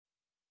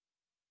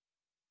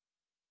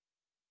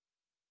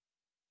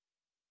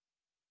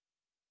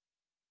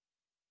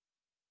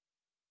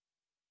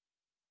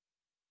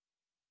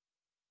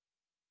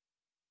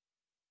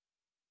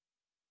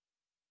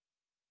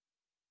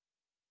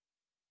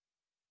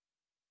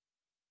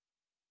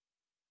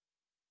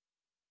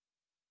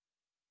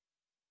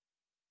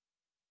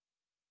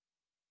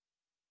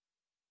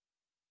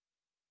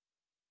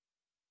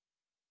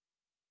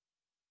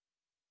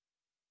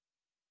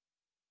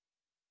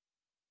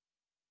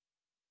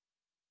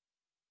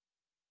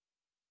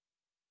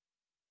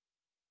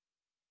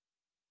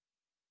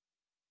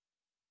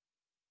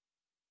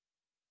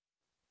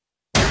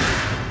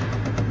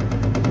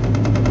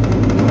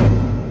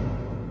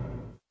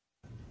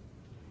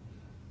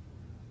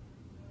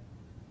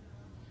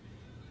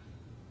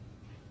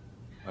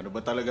Ano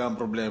ba talaga ang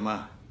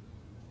problema?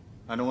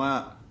 Ano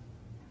nga?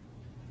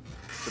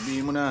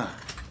 Sabihin mo na.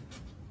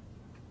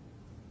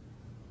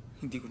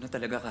 Hindi ko na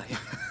talaga kaya.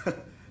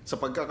 Sa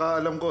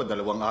pagkakaalam ko, 2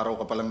 araw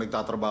ka palang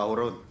nagtatrabaho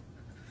ron.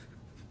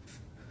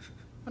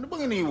 Ano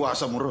bang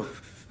iniiwasan mo ron?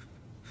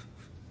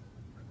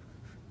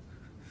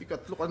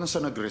 Ikatlo ka na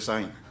sa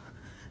nag-resign.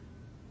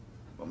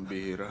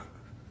 Pambihira.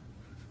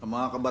 Ang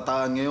mga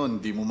kabataan ngayon,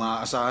 di mo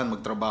maaasahan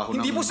magtrabaho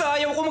Hindi mo sa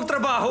ayaw ko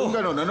magtrabaho! Kung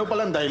ganun, ano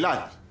palang dahilan?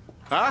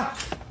 Ha?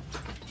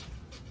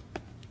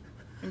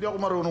 Hindi ako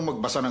marunong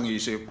magbasa ng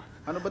isip.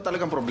 Ano ba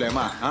talagang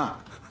problema, ha?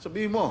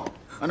 Sabihin mo,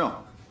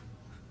 ano?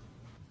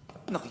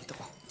 Nakita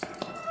ko.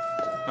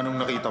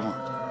 Anong nakita mo?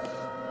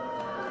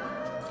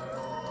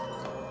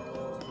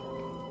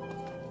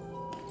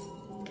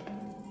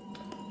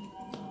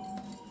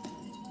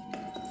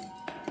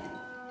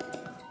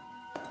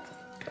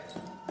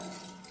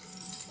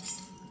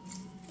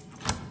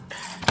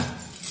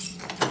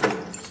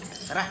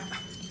 Tara.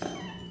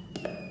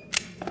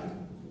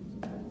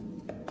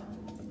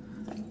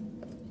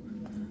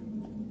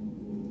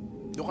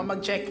 Doon ka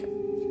mag-check.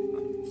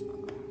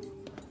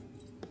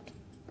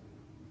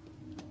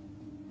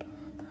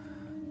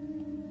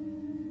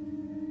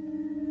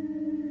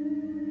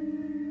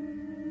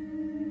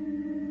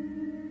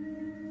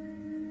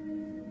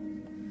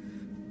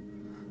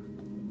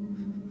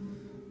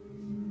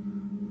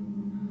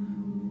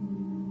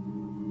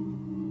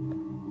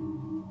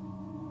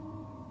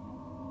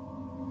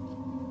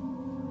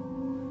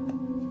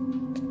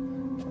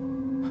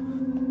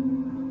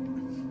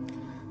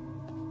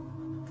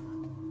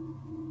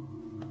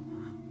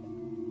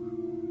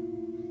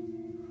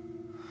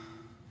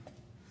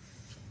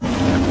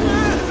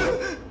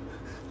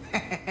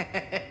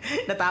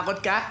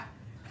 Natakot ka?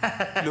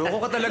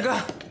 Loko ka talaga.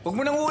 Huwag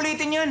mo nang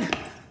uulitin yan.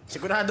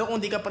 Sigurado kung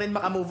di ka pa rin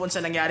makamove on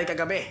sa nangyari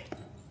kagabi.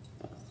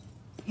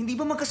 Hindi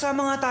ba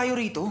magkasama nga tayo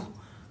rito?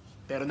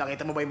 Pero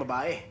nakita mo ba yung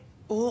babae?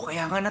 Oo,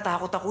 kaya nga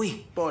natakot ako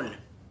eh. Paul,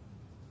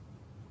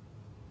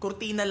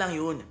 kurtina lang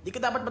yun. Di ka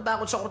dapat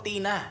matakot sa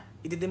kurtina.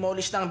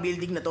 I-demolish na ang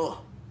building na to.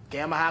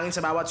 Kaya mahangin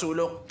sa bawat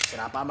sulok.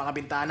 Sira pa ang mga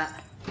bintana.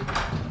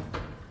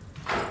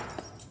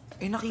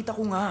 Eh nakita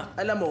ko nga.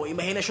 Alam mo,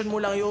 imahinasyon mo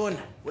lang yun.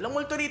 Walang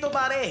multo dito,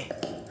 pare.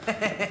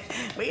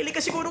 Mahilig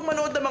ka sigurong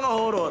manood ng mga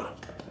horror.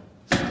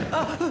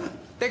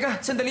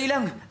 Teka, sandali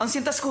lang. Ang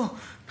sintas ko.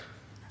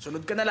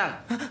 Sunod ka na lang.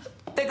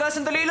 Teka,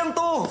 sandali lang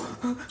to.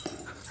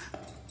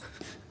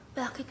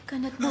 Bakit ka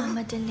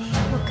nagmamadali?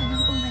 Huwag ka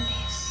nang umalis. Huwag ka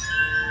umalis.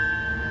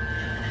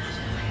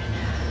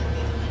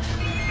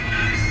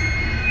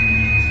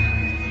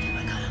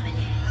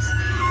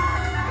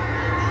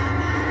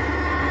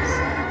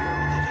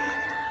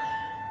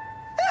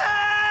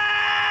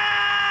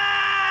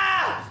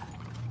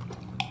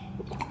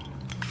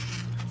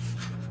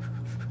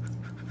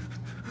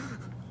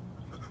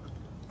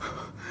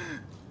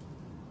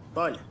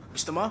 Paul,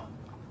 gusto mo?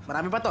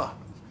 Marami pa to.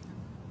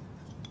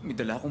 May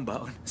dala akong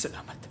baon.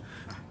 Salamat.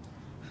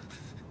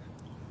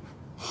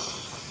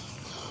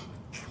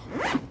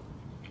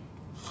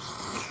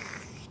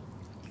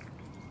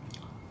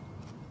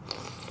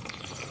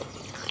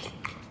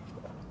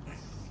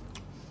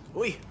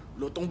 Uy,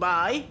 lutong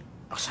bahay?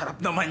 Ang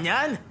sarap naman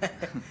yan.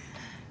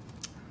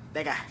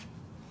 Teka,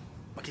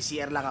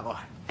 mag-CR lang ako.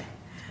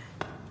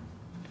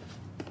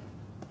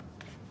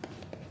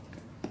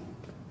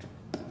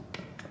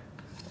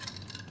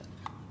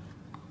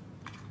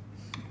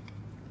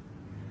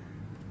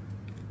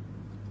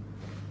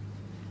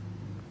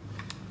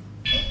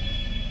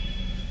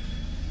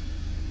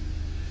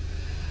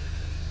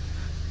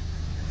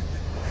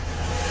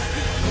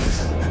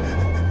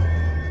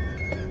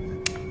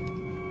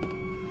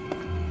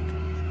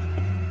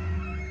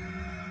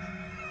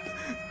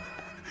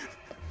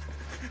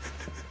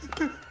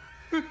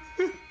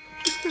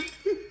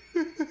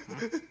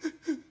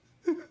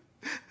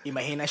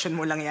 Imahinasyon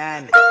mo lang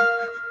yan.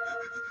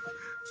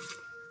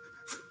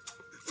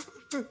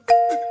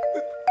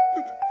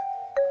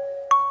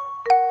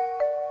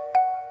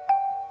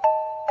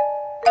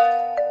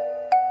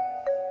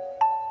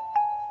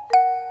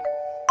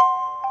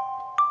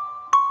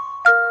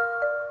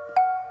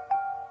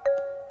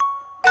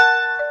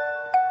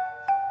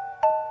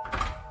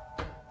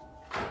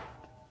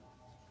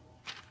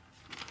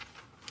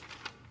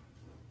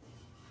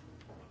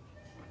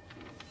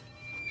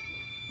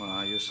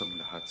 Maayos ang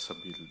lahat sa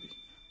building.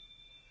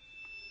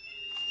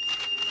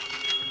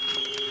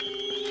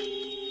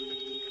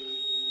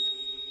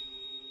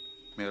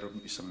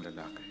 Merong isang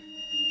lalaki.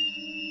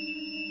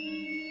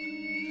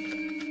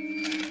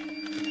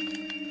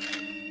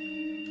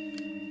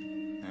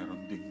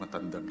 Meron ding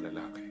matandang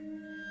lalaki.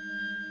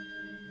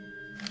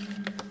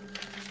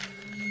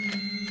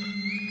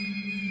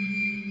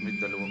 May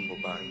 2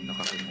 babaeng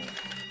nakakimono.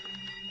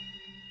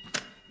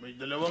 May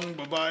 2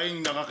 babaeng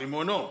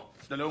nakakimono.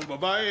 2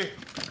 babae.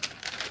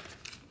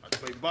 At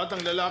may batang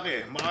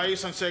lalaki.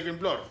 Maayos ang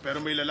 2nd floor, pero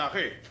may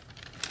lalaki.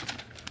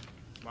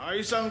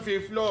 Maayos ang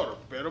 5th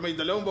floor, pero may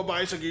 2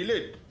 babae sa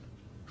gilid.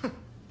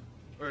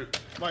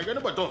 Mike,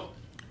 ano ba to?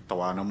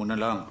 Tawanan mo na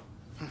lang.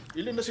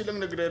 Ilan na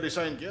silang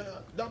nagre-resign, kaya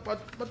dapat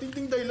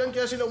matinding dahilan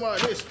kaya sila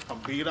umaalis.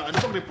 Ang bira, ano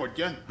bang report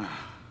yan?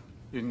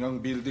 Yun ngang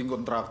building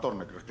contractor,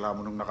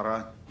 nagreklamo nung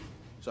nakaraan.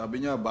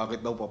 Sabi niya,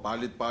 bakit daw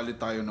papalit-palit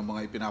tayo ng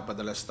mga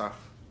ipinapadala staff?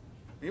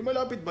 May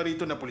malapit ba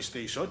rito na police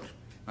station?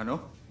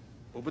 Ano?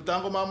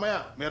 Pupuntahan ko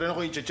mamaya. Meron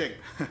ako i-check.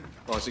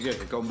 O sige,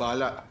 ikaw ang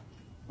bahala.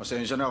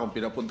 Pasensya na kung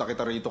pinapunta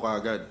kita rito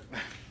kaagad.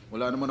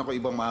 Wala naman ako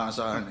ibang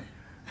maaasahan eh.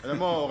 Alam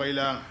mo, okay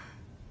lang.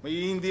 May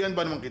iindihan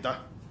ba naman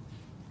kita?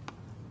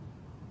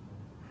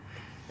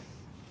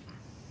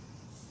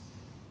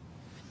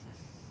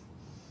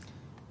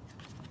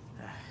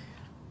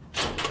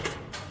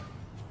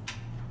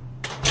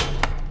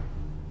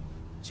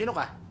 Sino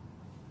ka?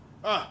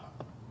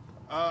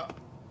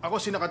 Ako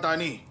si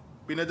Nakatani.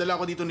 Pinadala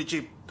ko dito ni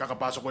Chief.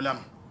 Kakapasok ko lang.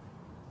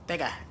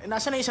 Teka,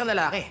 nasa na isang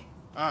lalaki?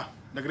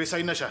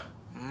 Nag-resign na siya.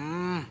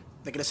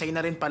 Nag-resign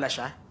na rin pala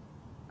siya.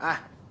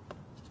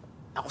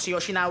 Ako si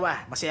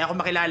Yoshinawa. Masaya akong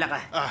makilala ka.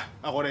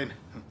 Ako rin.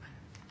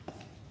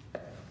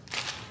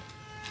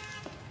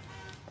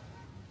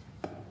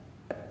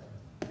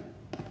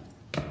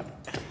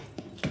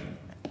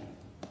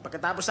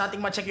 Pagkatapos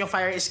nating ma-check yung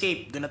fire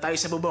escape, doon na tayo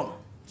sa bubong.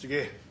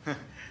 Sige.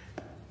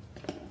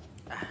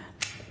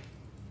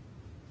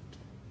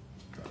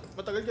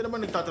 Matagal ka naman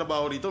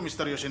nagtatrabaho dito,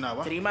 Mr.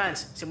 Yoshinawa? 3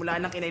 months, simula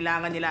nang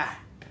kinailangan nila.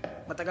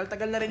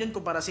 Matagal-tagal na rin yun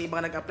kumpara sa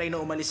ibang nag-apply na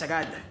umalis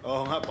agad.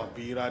 Oo nga,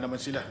 pampira naman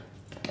sila.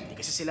 Hindi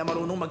kasi sila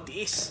marunong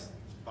magtiis.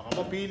 Baka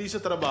mapili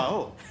sa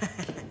trabaho.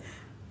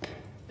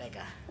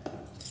 Teka,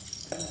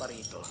 ano ba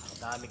rito? Ang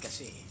dami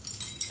kasi.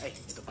 Ay,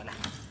 ito pala.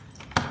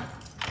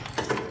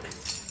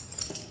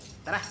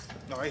 Tara,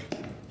 Okay.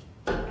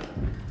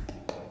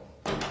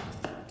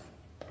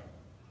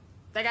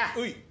 teka,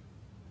 Uy!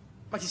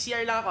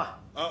 magsi-CR lang ako.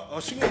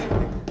 Sige.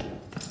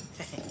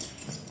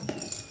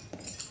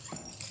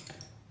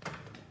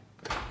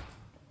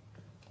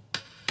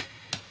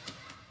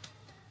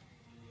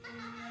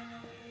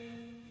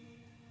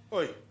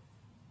 Oy,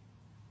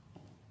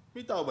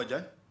 may tao ba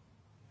dyan?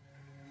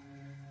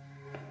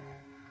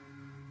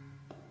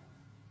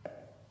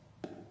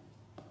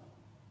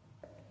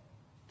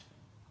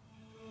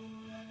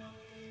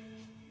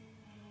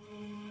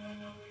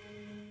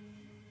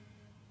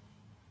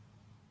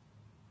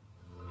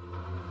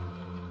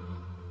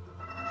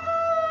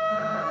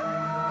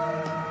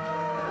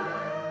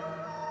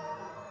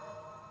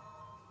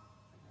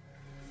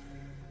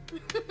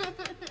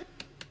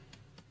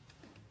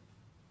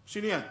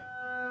 Sino yan?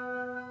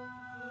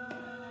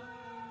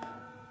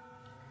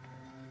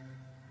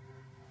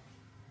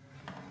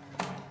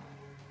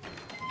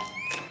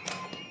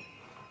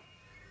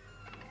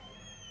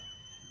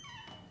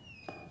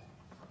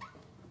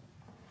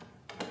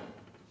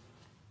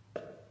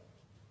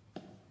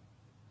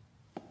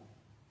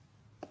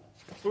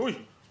 Uy!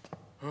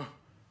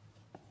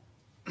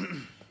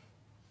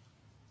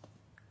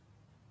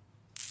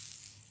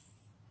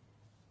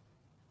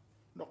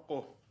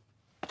 Nako.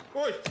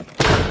 Uy!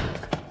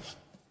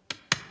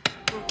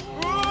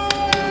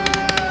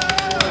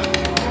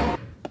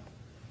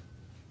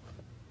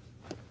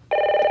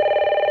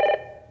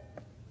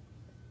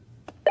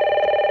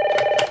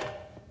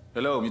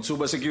 Hello,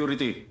 Mitsuba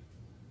Security.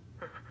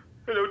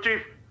 Hello,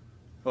 Chief.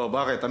 Oh,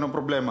 bakit? Anong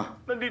problema?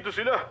 Nandito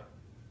sila.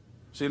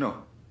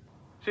 Sino?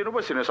 Sino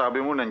ba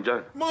sinasabi mo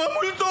nandyan? Mga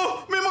multo!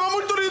 May mga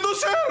multo rito,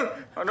 sir!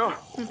 Ano?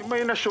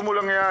 May nasyo mo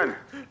lang yan.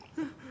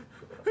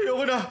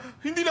 Ayoko na.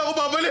 Hindi na ako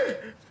babalik.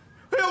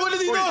 Ayoko na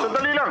dito! Uy,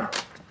 sandali lang!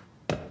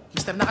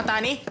 Mr.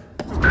 Nakatani?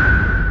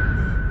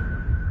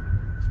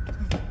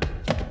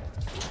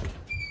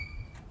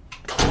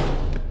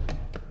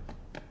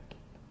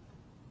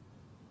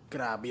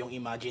 Grabe yung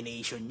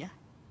imagination niya.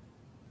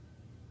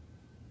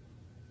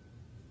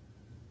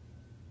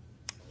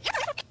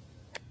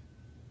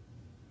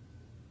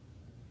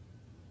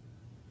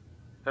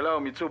 Hello,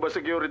 Mitsuba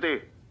Security.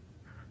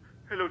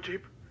 Hello,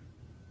 Chief.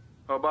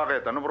 Oh,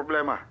 bakit? Anong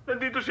problema?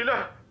 Nandito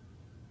sila.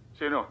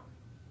 Sino?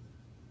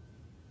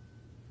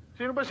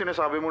 Sino ba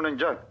sinasabi mo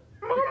nandyan?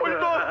 Mga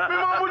multo! May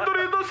mga multo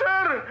rito,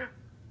 sir!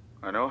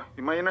 Ano?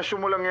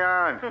 Imahinasyon mo lang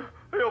yan.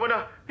 Ayoko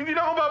na. Hindi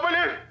na ako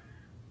babalik!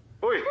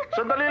 Uy,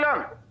 sandali lang!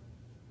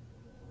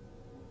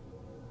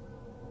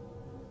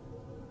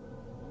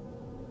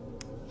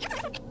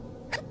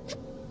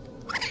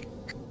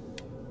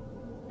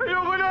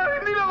 Ayoko na!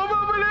 Hindi na ako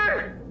babalik!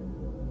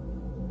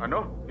 Ano?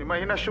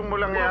 Imahinasyon mo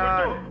lang Mga yan.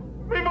 multo!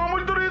 May mga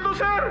multo rito,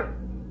 sir!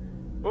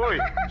 Uy,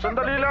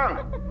 sandali lang!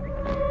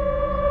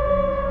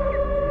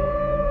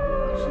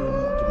 Sino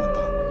mo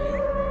tumatawa na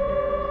yun?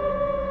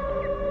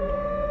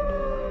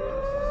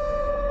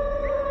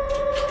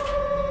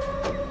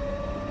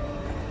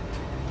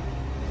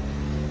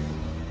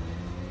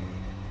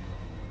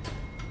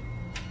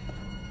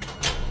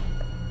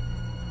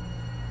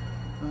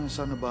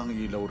 Saan na ba ang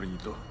ilaw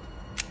rito?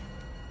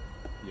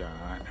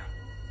 Yan.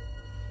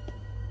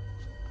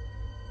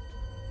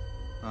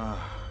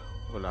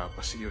 Wala pa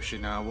si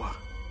Yoshinawa.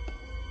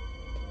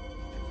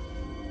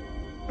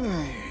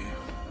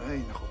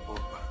 Ay, naku po.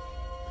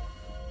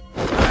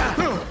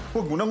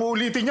 Huwag mo nang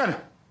uulitin yan!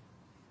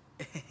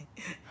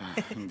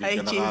 Hindi Ay,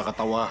 ka Chief.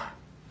 nakakatawa.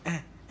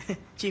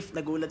 Chief,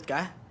 nagulat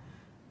ka?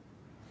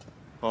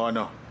 O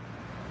ano?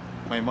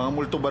 May mga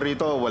multo ba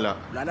rito o wala?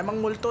 Wala namang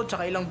multo,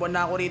 tsaka ilang buwan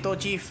na ako rito,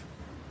 Chief.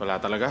 Wala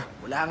talaga?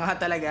 Wala nga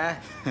talaga.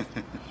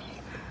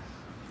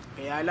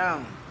 Kaya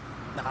lang,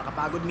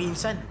 nakakapagod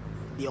minsan.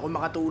 Di ako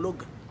makatulog.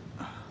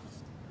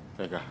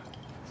 Teka.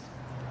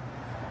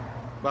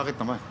 Bakit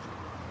naman?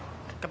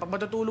 Kapag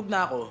matutulog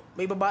na ako,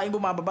 may babaeng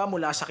bumababa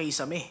mula sa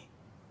kisame.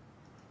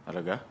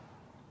 Talaga?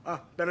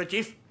 Pero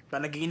Chief,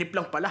 panaginip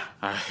lang pala.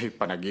 Ay,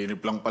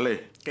 panaginip lang pala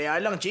eh. Kaya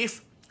lang, Chief,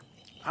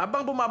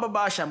 habang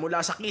bumababa siya mula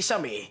sa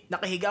kisame,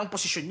 nakahiga ang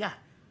posisyon niya.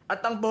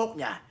 At ang buhok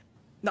niya,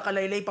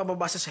 nakalaylay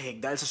pababa sa sahig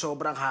dahil sa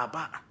sobrang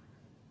haba.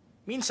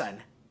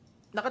 Minsan,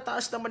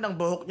 nakataas naman ang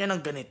buhok niya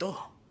ng ganito.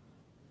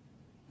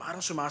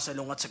 Parang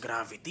sumasalungat sa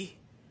gravity.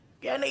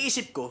 Kaya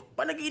naisip ko,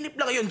 panaginip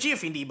lang yun, Chief,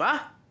 hindi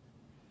ba?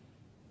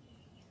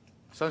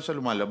 Saan siya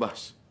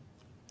lumalabas?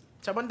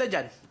 Sa banda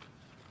dyan,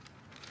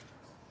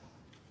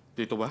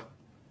 Dito ba?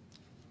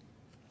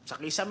 sa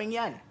kisameng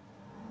yan.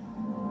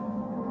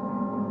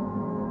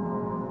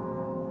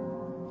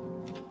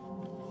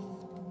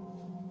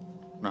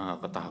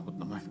 Nakakatakot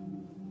naman.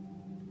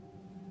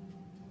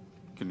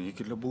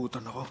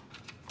 Kinikilabutan ako.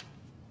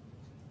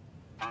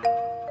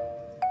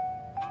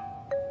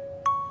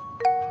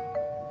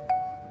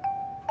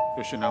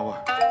 Yoshinawa,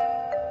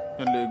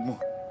 yan leeg mo.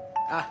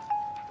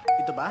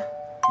 Ito ba?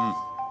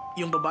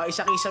 Yung babae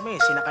sa kisame,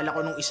 sinakal ako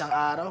nung isang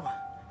araw.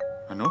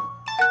 Ano?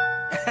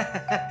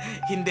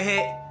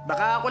 Hindi,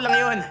 baka ako lang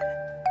yun.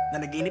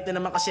 Nanaginip na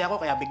naman kasi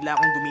ako kaya bigla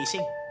akong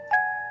gumising.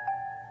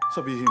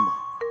 Sabihin mo,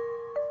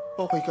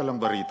 okay ka lang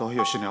ba rito,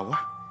 Yoshinawa?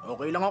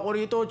 Okay lang ako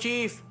rito,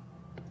 Chief.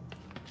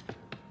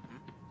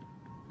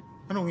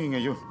 Anong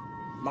ingay yun?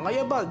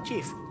 Mga yabag,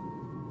 Chief.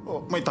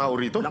 Oh, may tao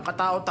rito? Walang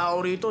katao-tao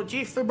rito,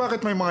 Chief. Eh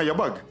bakit may mga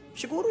yabag?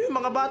 Siguro yung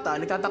mga bata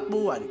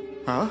nagtatakbuhan.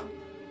 Ha?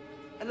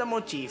 Alam mo,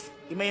 Chief,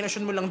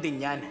 imahinasyon mo lang din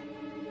yan.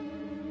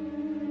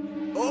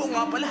 Oo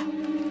nga pala.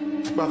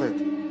 Bakit?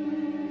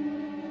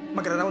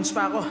 Magra-rounds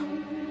pa ako.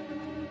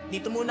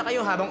 Dito muna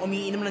kayo habang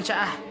umiinom ng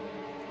tsaa.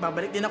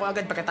 Babalik din ako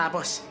agad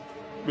pagkatapos.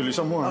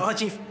 Bilisan mo ha. Oo,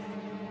 Chief.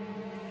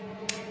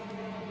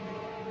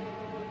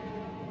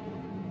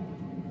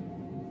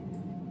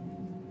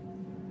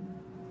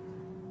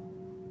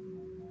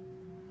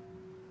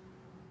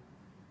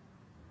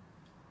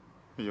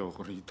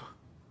 Ayoko rito.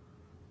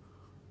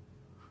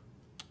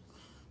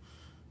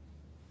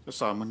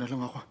 Kasama na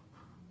lang ako.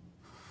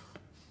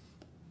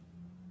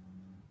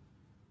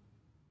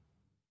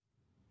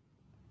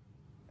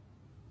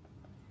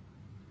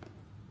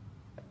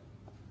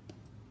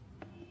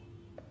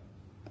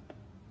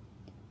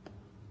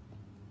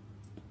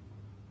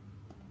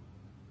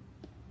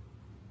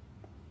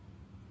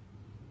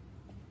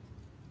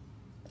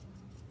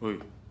 Uy,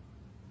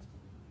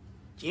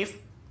 Chief?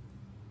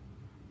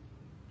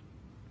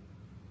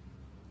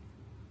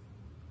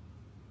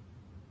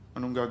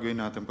 anong gagawin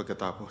natin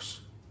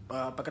pagkatapos?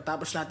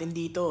 Pagkatapos natin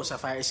dito, sa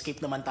fire escape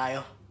naman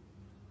tayo.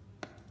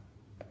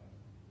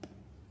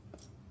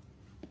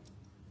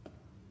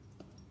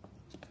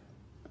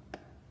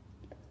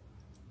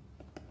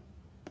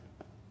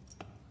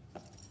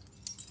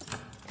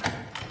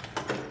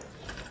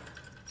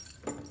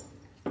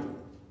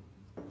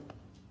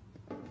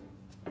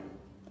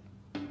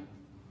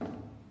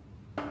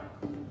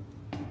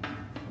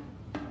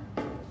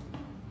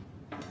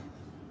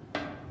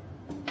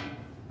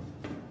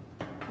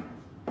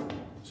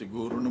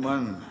 Siguro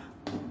naman,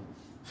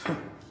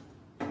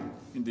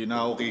 hindi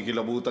na ako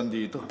kikilabutan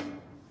dito.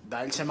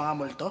 Dahil sa mga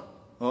multo?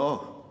 Oo,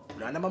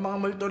 Wala naman mga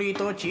multo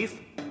rito, Chief.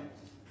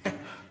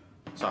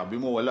 sabi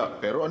mo wala,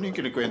 pero ano yung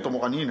kinikwento mo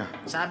kanina?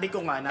 Sabi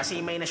ko nga, nasa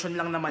imahinasyon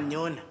lang naman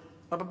yun.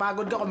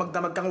 Mapapagod ka kung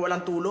magdamag kang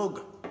walang tulog.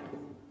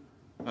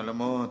 Alam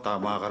mo,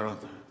 tama ka ron.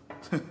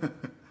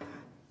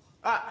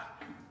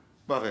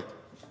 Bakit?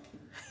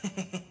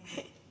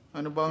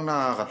 Ano bang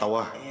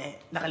nakakatawa?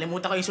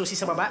 Nakalimutan ko yung susi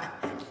sa baba.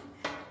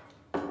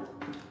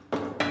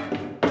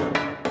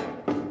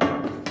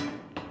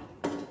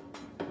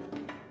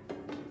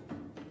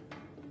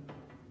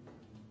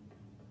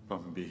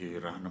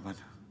 Pambihira naman.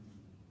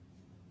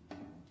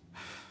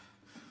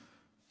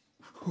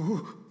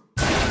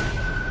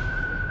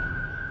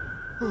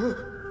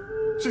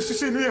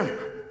 Sino yan?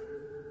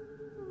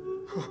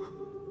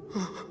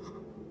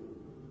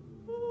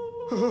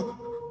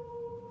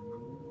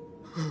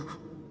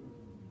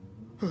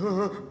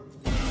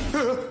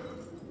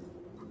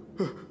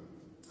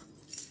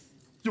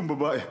 Yung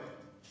babae,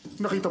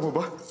 nakita mo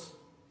ba?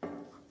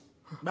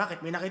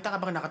 Bakit? May nakita ka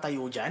bang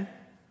nakatayo dyan?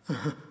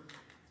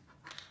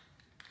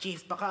 Chief,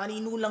 baka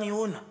anino lang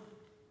yun.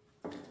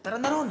 Tara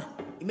na ron.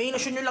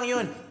 Imahinasyon nyo lang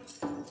yun.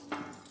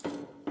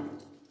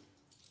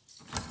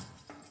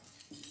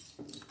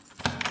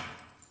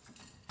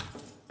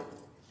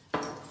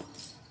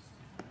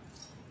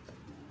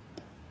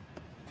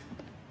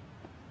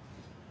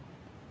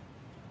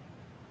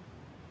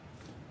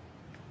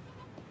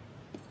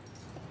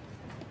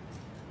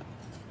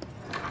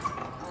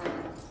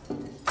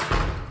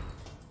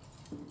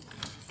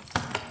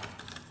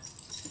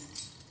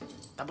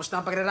 Tapos Tapos na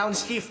ang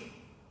pagre-rounds, Chief.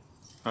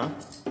 Ha?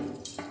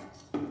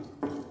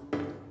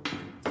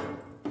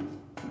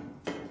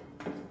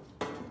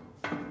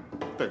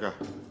 Teka,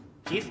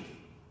 Chief?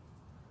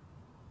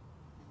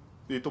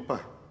 dito pa.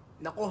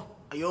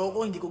 Nako,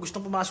 ayoko. Hindi ko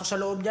gustong pumasok sa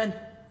loob dyan.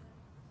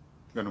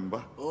 Ganun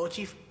ba? Oo,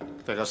 Chief.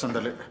 Teka,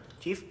 sandali.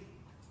 Chief?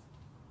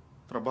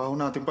 Trabaho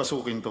natin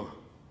pasukin to.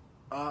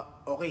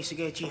 Okay.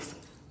 Sige, Chief.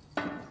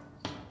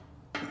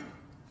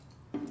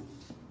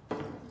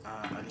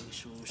 Aling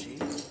susi?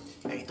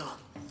 Ito.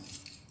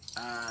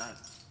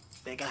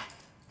 Teka.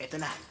 Ito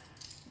na.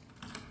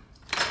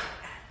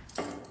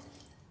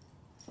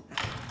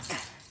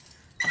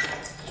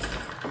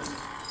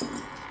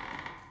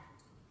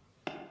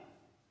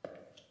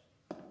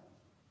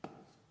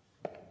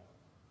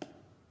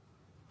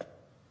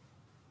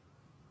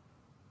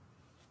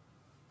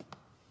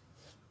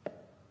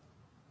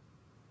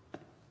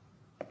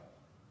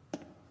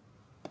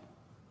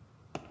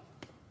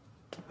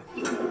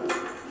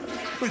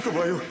 Ay,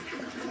 kabayo!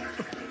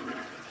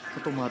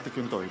 Automatic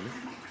yung toilet.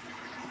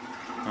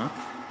 Ha?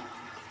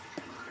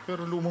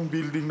 Pero lumang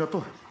building na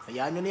to.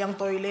 Hayaan nyo na yung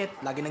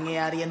toilet. Lagi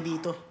nangyayari yan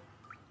dito.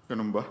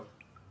 Ganun ba?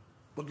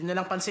 Huwag nyo na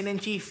lang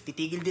pansinin, Chief.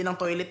 Titigil din ang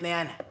toilet na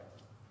yan.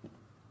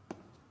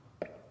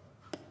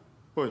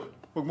 Hoy,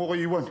 huwag mo ko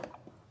iwan.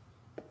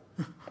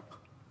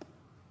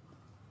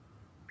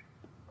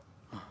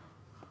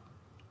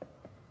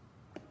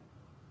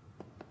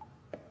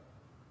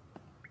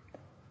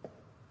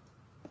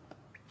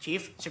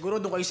 Chief, siguro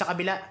doon kayo sa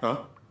kabila.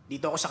 Ha?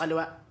 Dito ako sa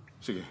kaliwa.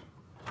 Sige.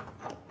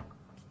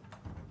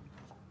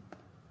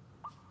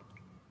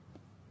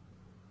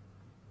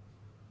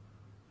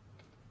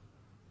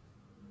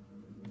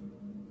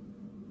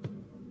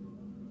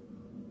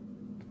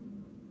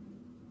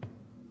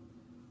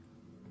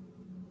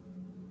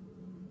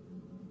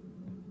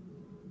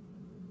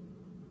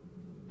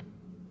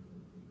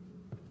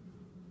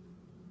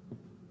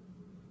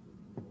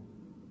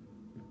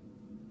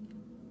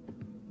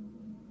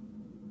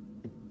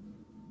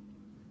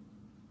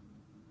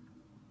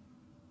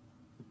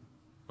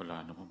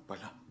 Wala naman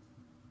pala.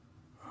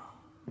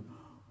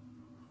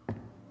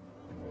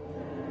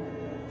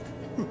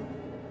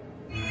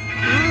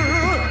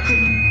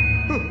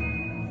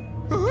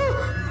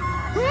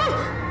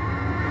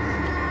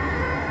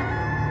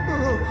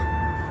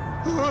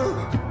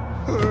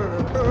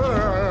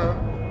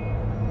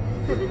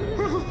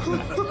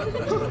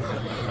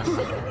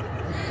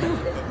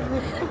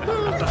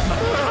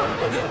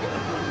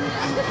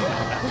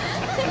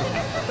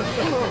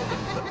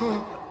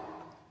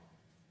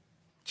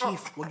 Chief,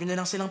 huwag nyo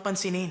na lang silang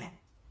pansinin.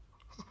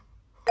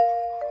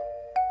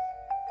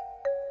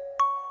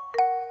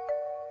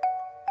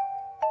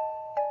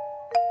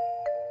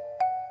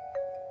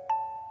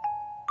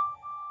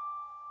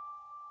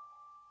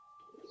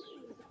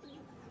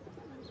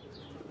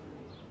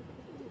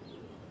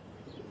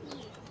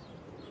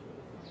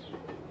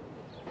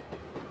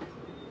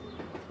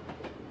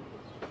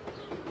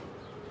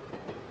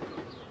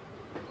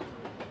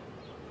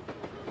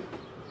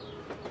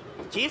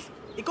 Chief,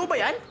 ikaw ba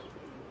yan?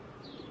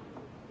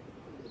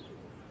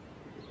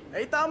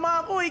 Ay,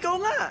 tama ako. Ikaw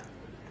nga.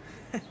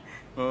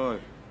 Hoy.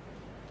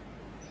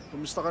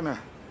 Kumusta ka na?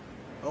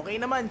 Okay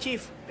naman, Chief.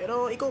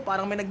 Pero ikaw,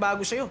 parang may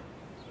nagbago sa'yo.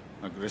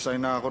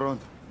 Nag-resign na ako ron.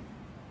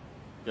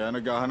 Kaya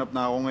naghahanap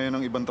na ako ngayon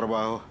ng ibang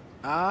trabaho.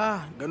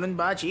 Ah, ganun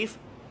ba, Chief?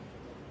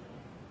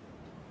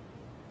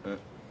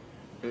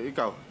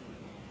 Ikaw?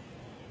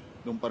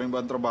 Doon pa rin ba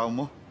ang trabaho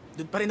mo?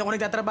 Doon pa rin ako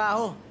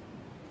nagtatrabaho.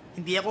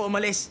 Hindi ako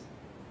umalis.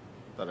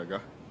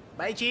 Talaga?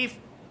 Bye, Chief.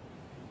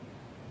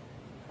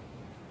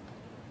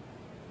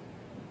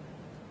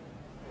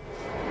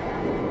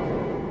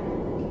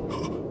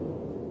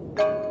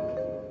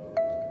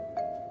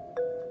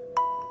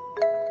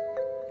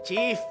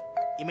 Chief,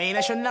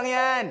 imahinasyon lang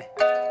yan.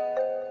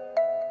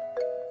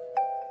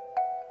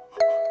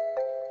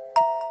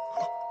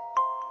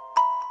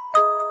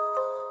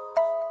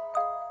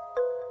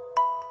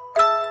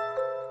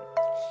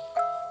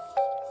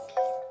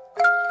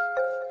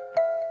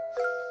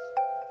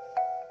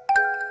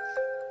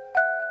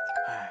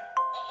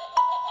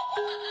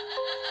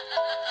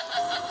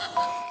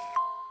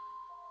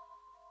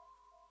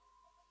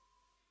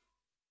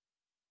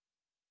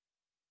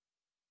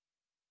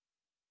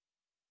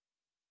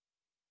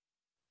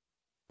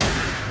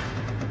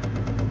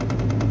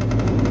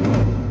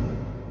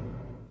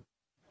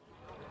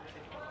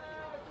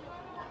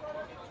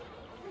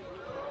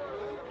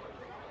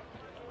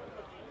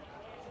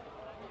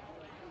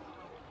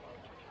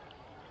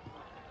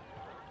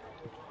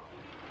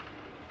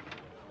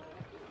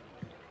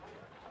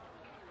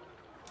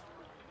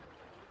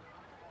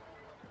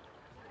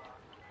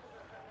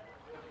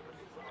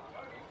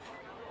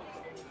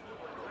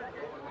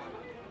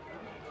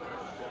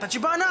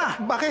 Tachibana!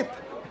 Bakit?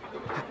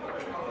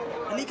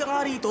 Halika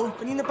nga rito.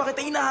 Kanina pa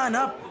kita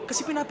hinahanap.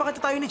 Kasi pinapakita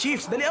tayo ni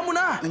Chiefs. Dalian mo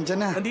na!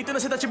 Nandyan na. Nandito na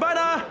si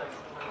Tachibana!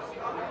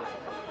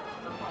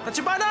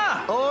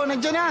 Tachibana! Oo,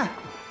 nandyan na!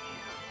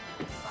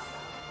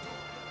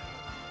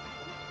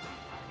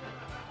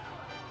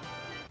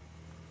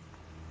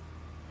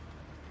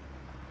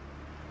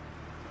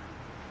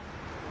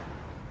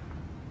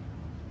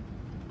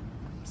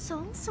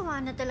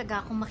 Sawang-sawa na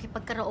talaga akong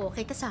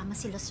makipagkaraoke kasama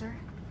sila, sir.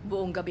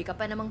 Buong gabi ka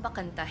pa namang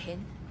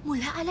pakantahin.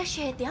 Mula alas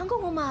 7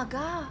 hanggang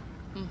umaga.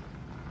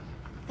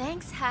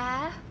 Thanks,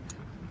 ha?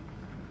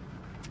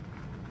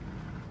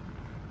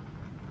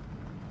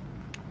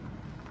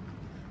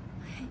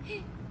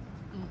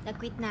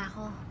 Nag-quit na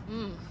ako.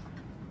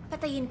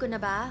 Patayin ko na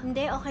ba?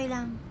 Hindi, okay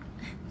lang.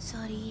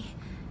 Sorry.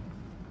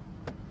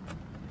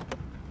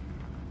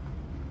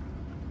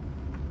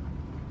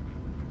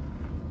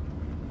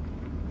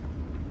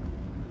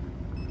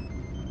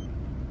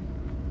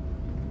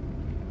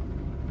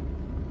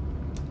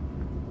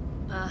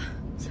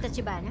 Si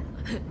Tachibana?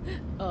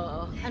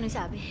 Oo. Anong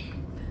sabi?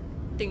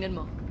 Tingnan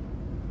mo.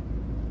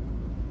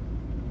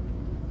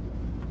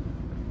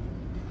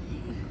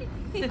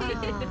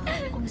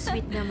 Ang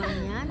sweet naman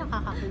niya.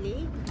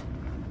 Nakakakulig.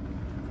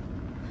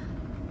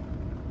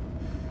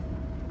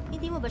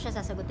 Hindi mo ba siya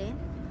sasagutin?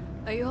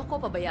 Ayoko,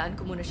 pabayaan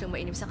ko muna siyang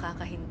mainim sa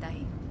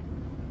kakahintay.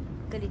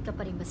 Galit ka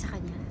pa rin ba sa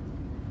kanya?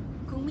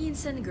 Kung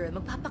minsan, girl,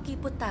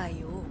 magpapakipot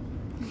tayo.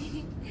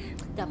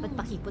 Dapat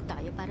pakipot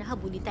tayo para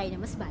habulin tayo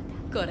na mas bata.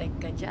 Correct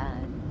ka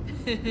dyan.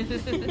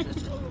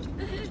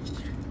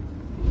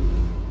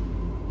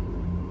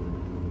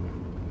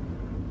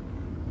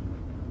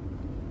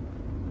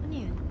 Ano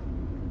yun?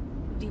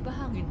 Di ba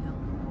hangin lang?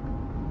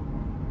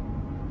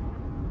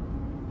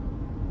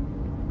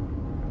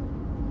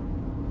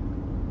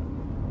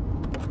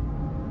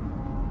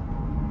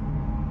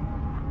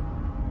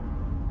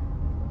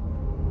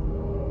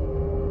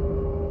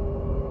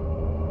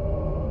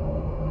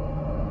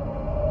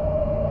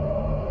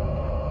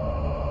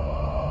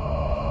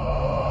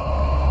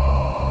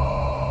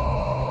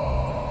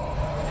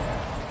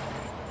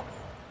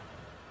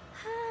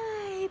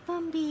 Ay,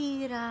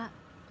 pambira.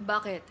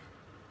 Bakit?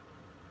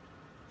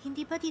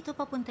 Hindi ba dito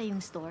papunta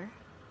yung store?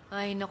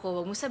 Ay, naku,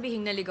 wag mo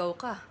sabihing naligaw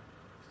ka.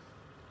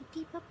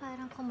 Hindi ba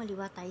parang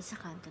kumaliwa tayo sa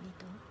kanto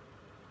nito?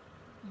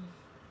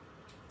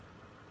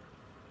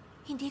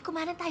 Hindi,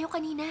 kumanan tayo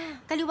kanina.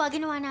 Kaliwa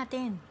ginawa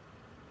natin.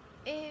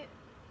 Eh,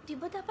 di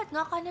ba dapat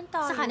nga kanan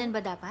tayo? Sa kanan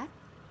ba dapat?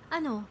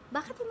 Ano?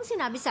 Bakit di mo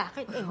sinabi sa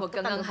akin? Huwag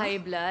kang ang tutalo mo. high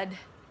blood.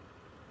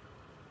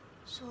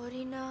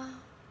 Sorry na.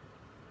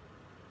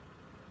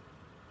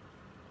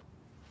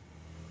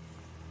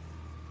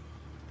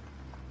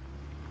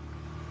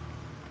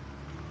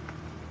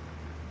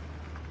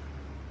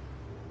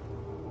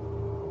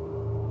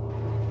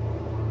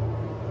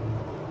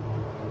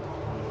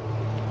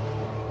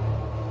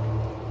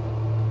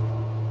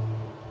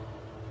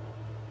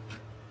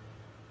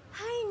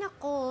 Ay,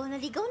 nako.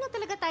 Naligaw na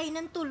talaga tayo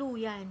ng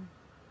tuluyan.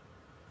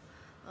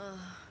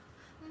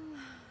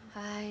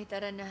 Ay,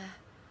 tara na.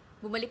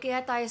 Bumalik kaya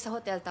tayo sa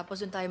hotel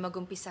tapos doon tayo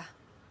magumpisa.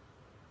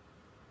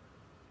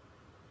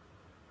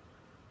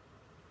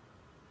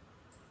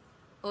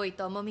 Oy,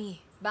 Tomomi,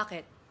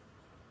 bakit?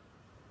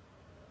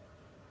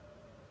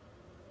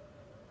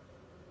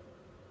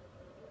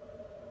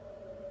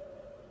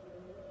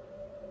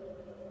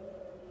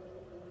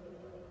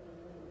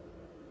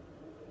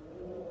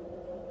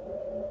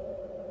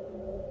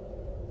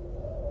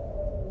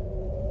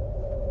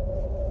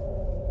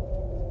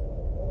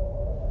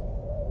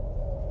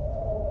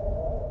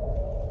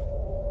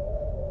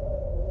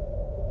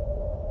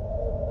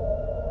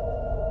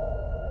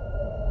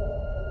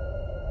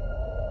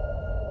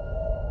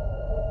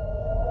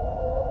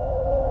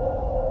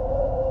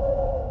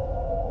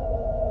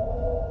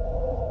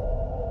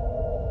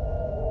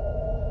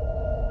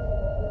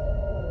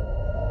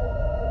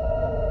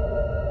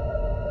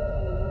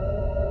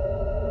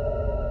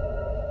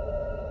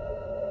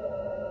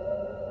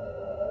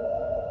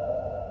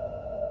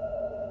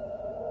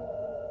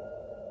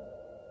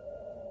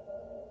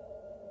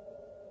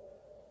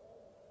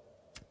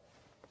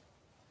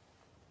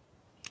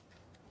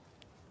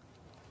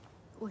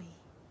 Uy,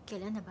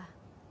 kailan na ba?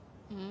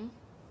 Hmm?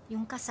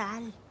 Yung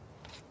kasal.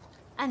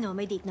 Ano,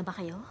 may date na ba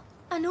kayo?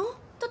 Ano?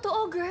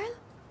 Totoo, girl?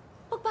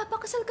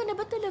 Magpapakasal ka na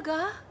ba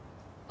talaga?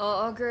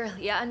 Oo, girl.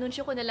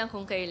 I-anunsyo ko na lang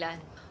kung kailan.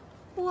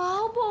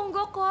 Wow,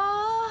 bongga ka!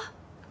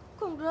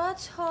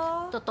 Congrats,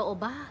 ha? Totoo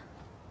ba?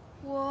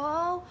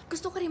 Wow,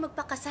 gusto ko rin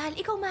magpakasal.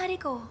 Ikaw,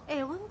 Mariko.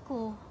 Ewan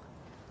ko.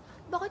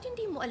 Bakit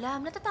hindi mo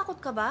alam? Natatakot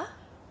ka ba?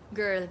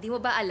 Girl, di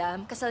mo ba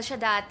alam? Kasal siya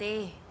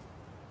dati.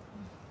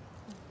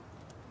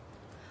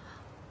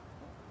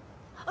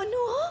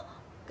 Ano?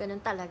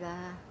 Ganun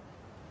talaga.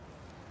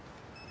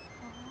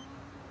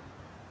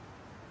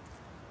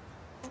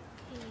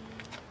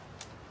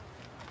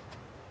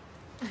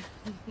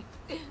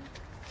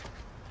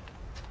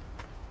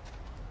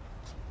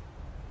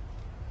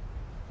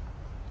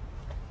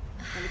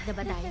 Balik na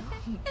ba tayo?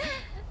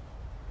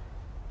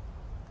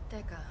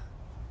 Teka,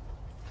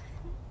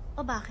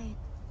 O bakit?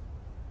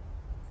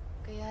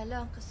 kaya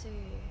lang kasi...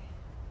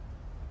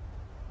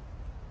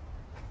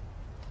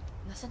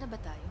 Nasaan na ba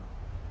tayo?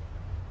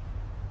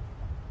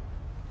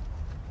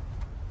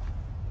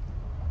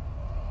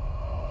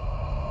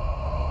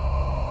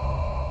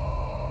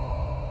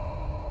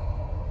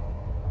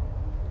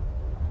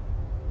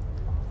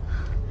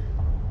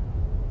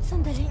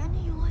 Sandali, ano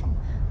yun?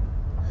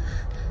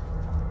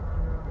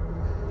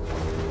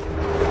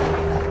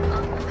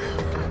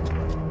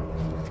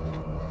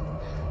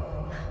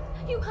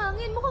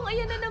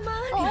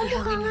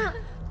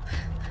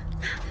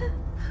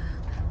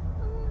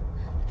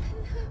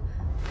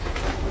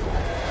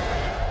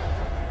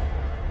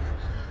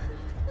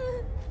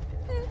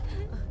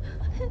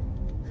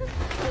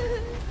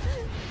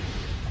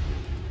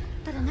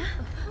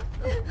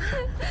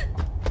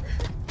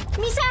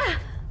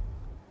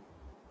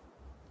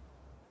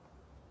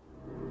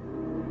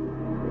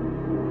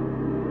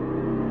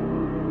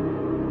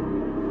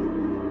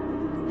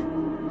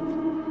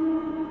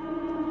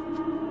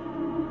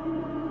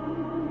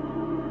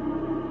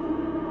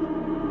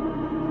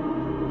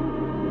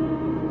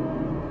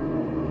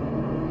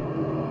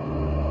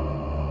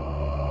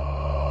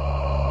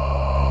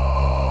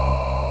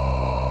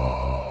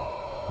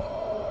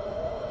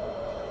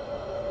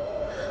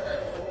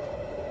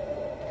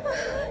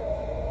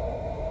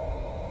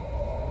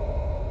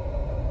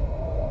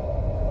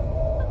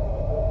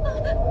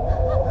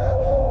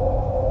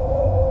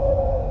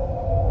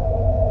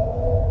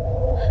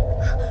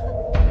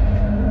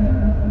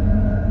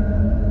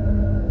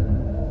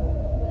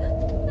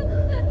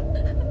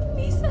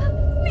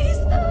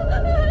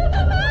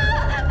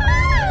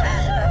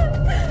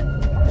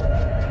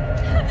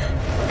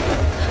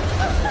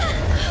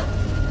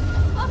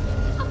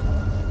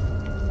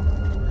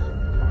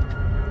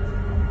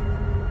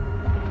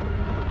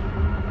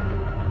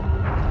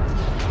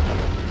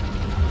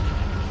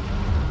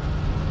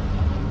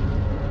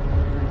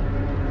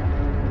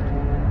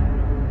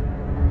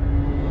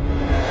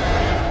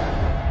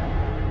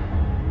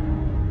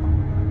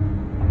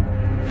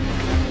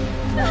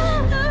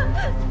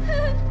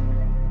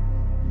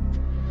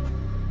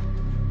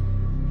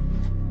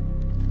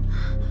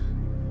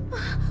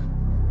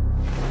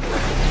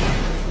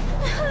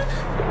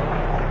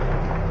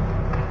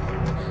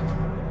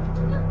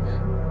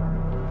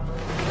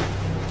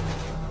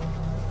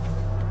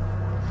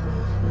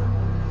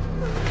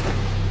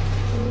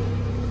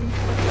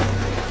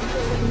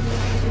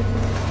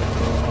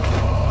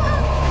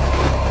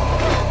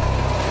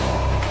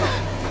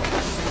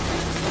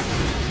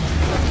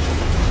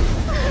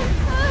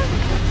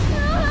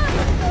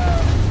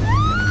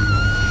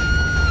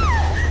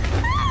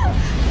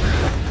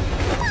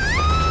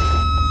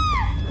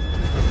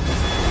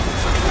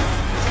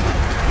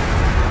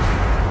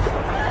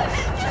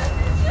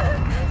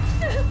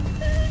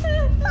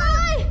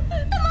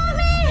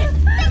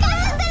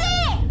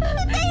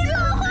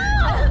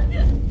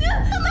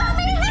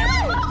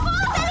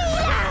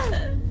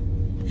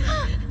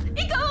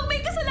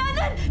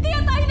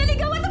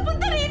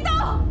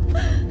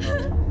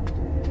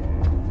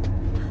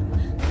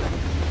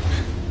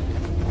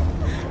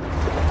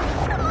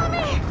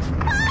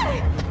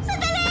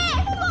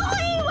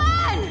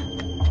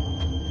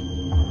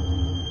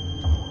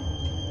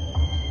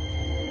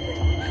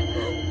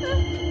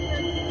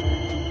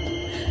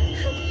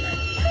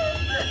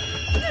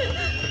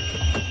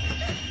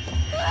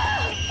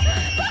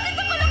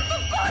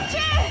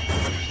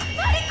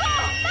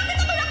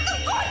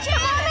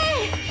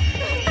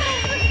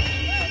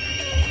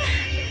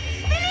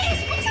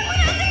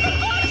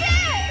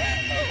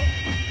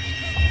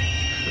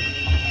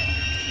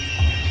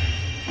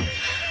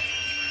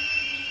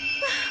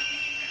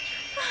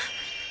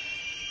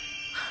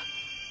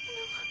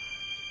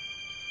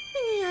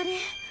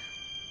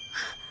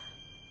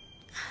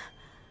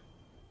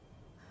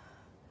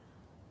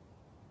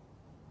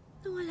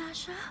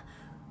 siya.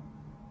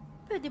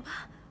 Pwede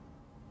ba?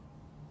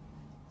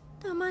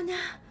 Tama na.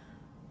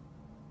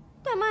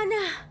 Tama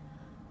na.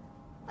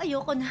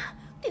 Ayoko na.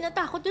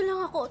 Tinatakot na lang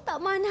ako.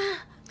 Tama na.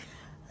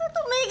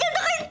 Tumigil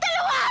na kayong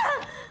dalawa!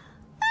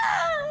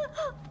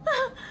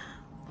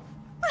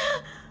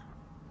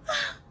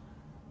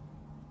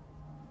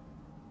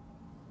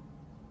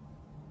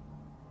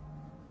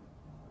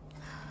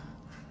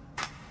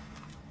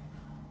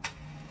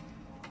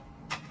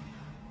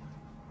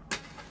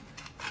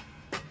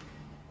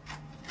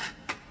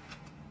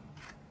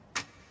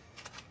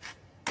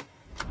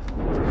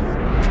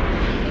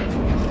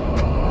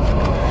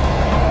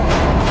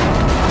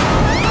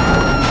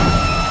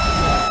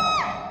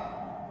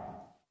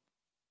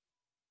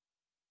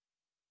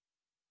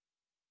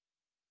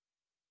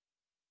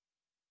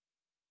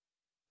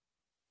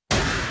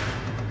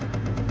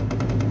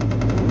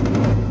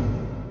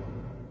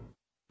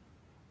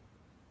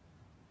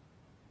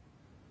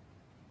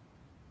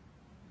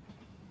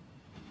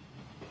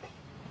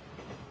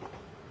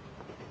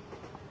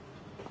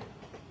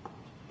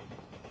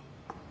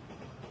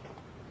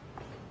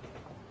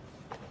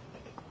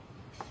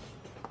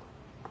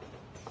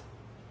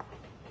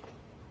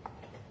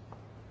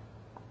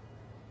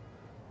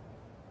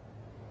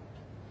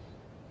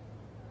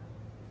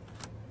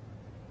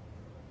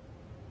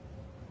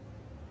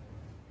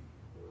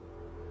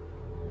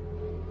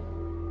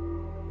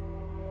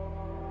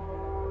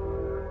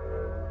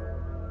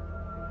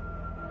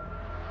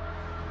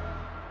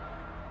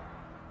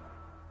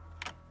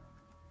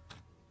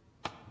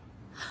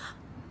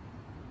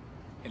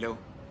 Hello?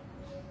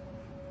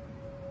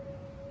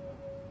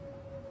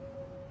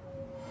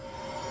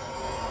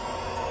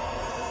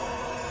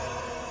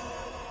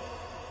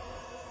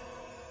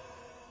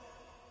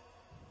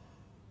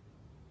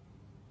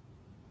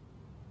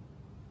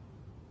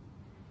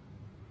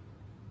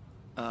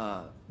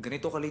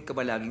 Ganito ka-late ka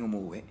ba laging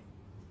umuwi?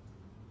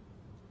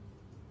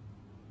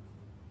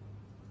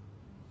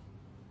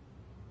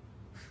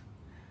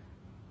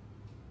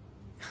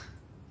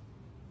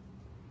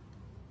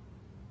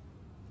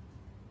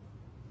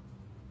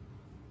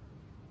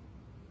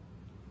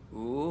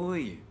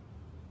 Uy,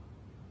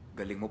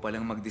 galing mo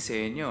palang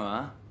magdisenyo,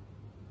 ha?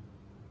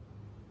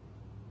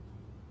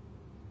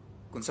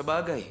 Kung sa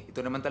bagay, ito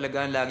naman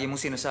talaga ang lagi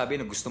mong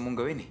sinasabi na gusto mong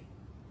gawin, eh.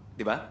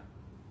 Di ba?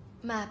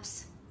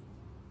 Maps.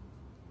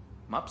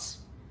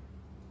 Maps?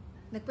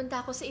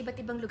 Nagpunta ako sa iba't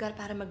ibang lugar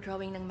para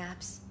mag-drawing ng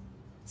maps.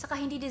 Saka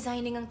hindi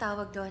designing ang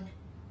tawag doon.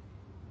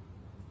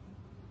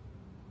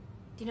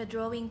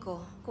 Dinodrawing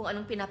ko kung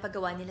anong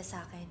pinapagawa nila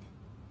sa akin.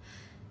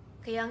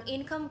 Kaya ang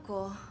income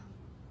ko,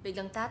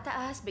 biglang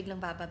tataas,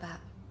 biglang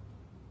bababa.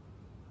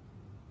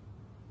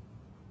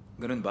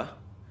 Ganun ba?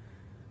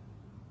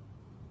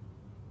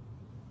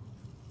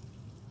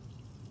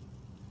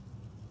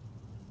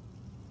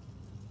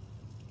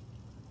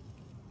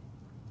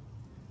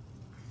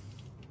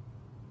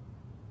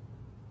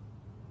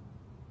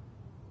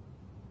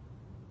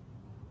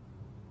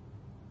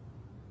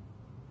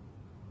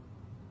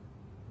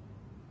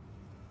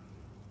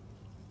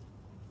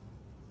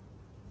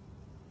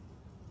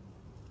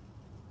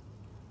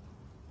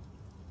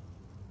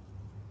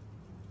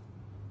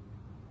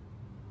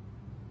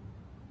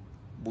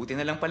 Buti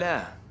na lang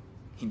pala,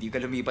 hindi ka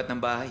lumipat ng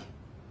bahay.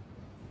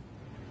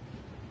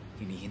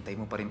 Hinihintay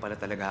mo pa rin pala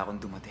talaga akong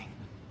dumating.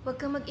 Huwag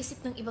kang mag-isip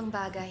ng ibang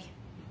bagay.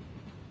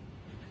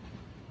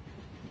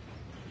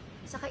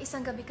 Saka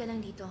isang gabi ka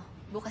lang dito.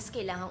 Bukas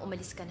kailangang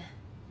umalis ka na.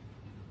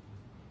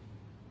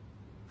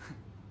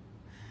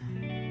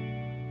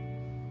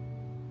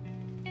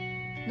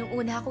 Nung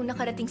una akong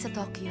nakarating sa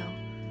Tokyo,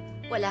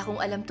 wala akong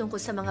alam tungkol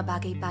sa mga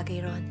bagay-bagay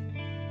ron.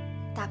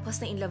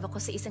 Tapos na-inlove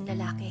ako sa isang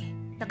lalaki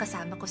na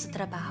kasama ko sa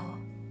trabaho.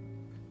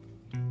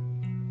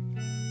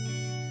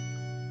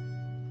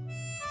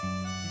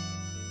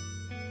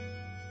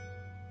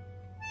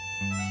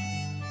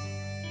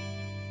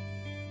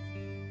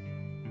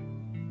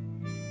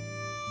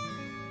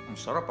 Ang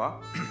sarap, ha?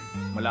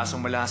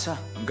 Malasang malasa.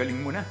 Ang galing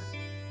mo na.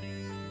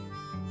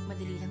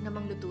 Madali lang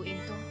namang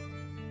lutuin to.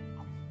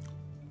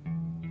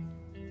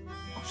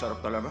 Ang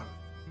sarap talaga.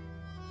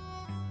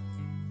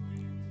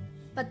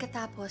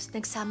 Pagkatapos,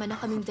 nagsama na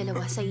kaming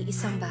dalawa sa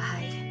iisang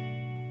bahay.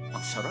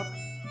 Ang sarap.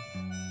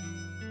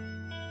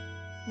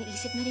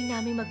 Naisip na rin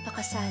namin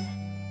magpakasal.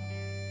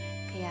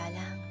 Kaya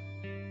lang...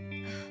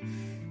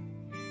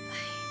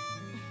 Ay.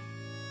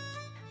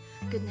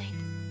 Good night.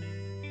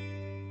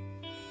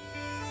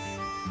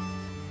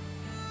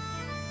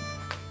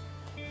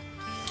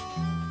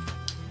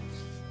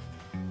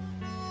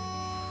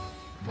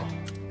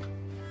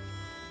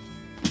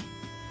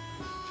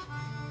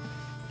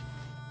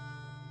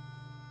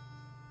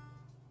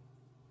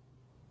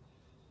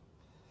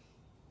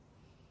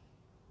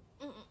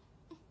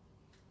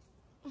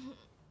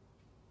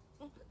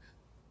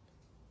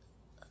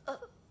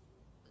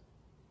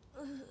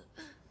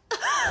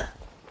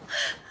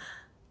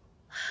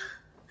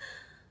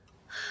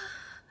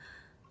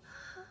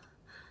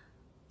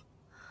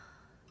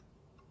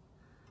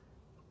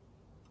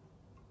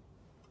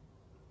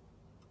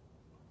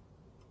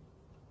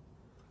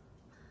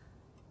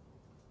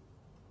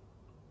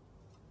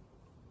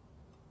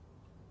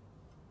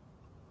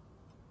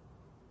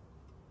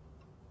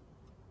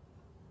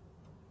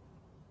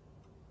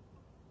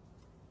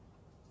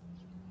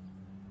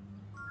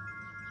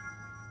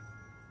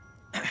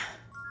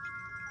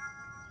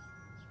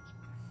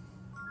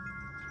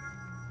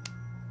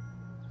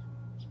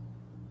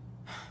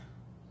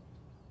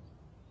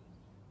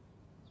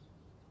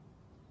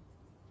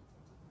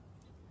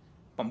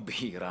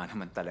 Pambihira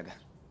naman talaga.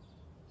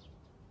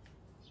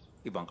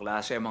 Ibang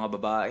klase ang mga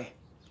babae.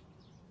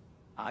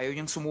 Ayaw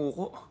niyang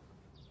sumuko.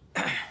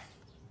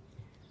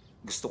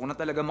 Gusto ko na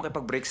talaga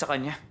makipag-break sa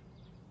kanya.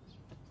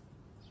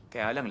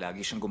 Kaya lang, lagi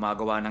siyang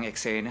gumagawa ng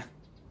eksena.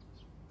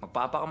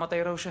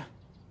 Magpapakamatay raw siya.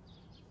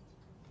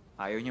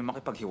 Ayaw niya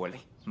makipaghiwalay.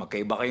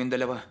 Magkaiba kayong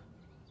dalawa.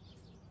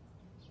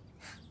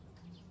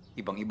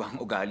 Ibang-ibang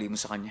ugali mo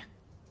sa kanya.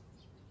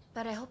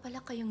 Pareho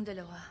pala kayong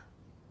dalawa.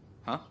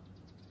 Ha?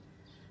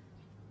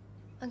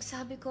 Ang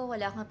sabi ko,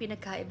 wala kang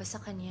pinagkaiba sa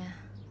kanya.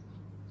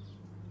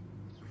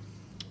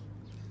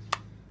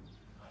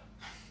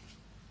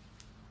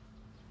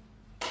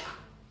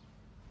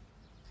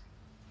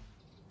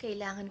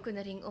 Kailangan ko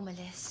na ring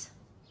umalis.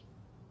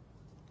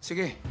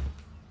 Sige.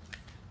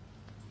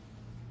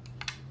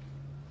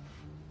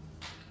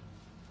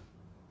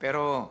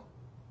 Pero,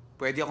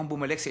 pwede akong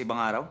bumalik sa ibang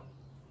araw?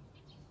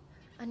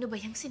 Ano ba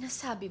yung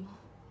sinasabi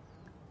mo?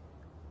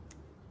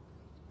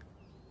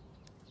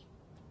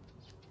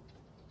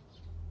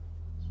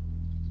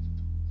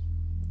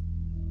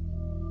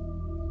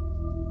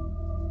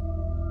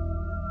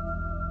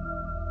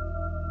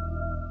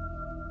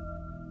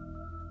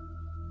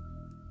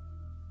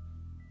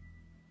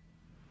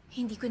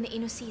 Hindi ko na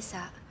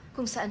inusisa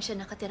kung saan siya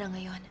nakatira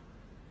ngayon.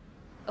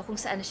 O kung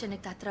saan na siya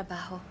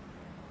nagtatrabaho.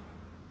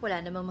 Wala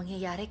namang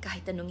mangyayari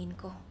kahit tanungin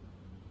ko.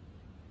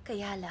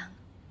 Kaya lang,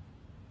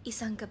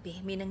 isang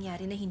gabi may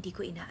nangyari na hindi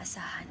ko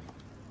inaasahan.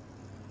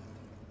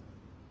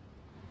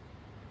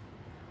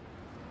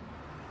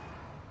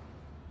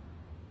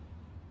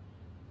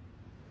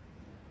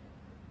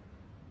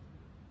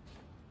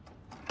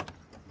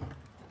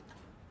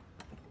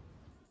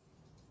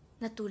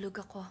 Natulog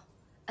ako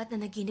at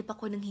nanaginip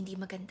ako ng hindi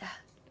maganda.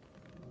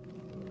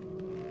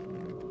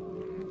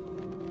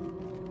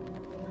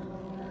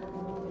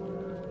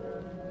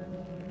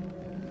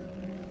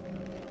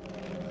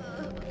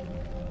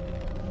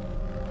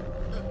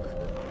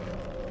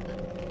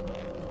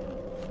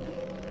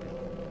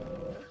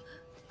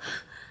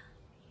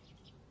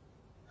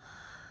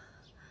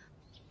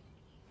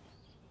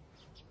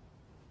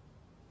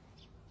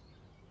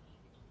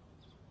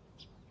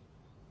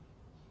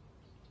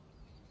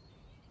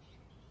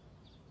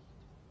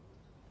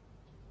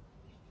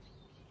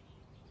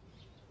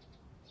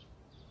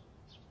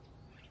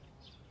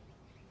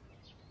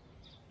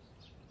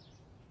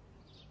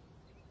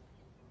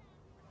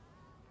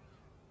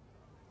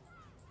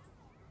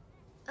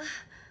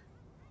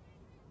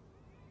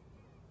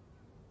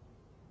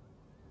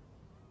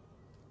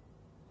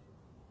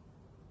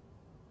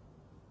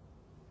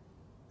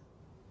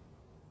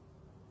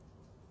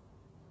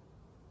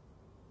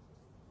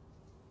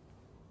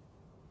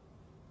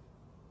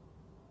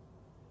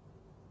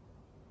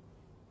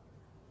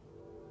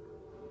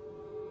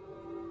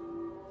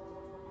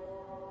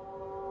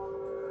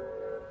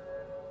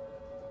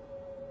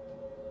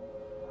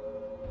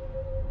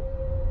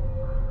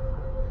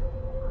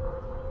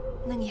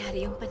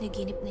 Nangyari yung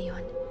panaginip na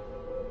yon.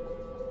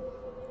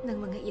 Nang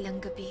mga ilang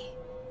gabi,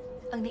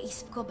 ang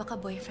naisip ko baka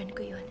boyfriend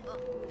ko yun.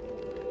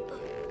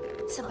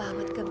 Sa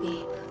bawat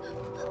gabi,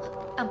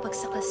 ang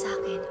pagsakal sa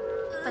akin,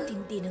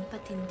 patindi ng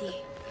patindi.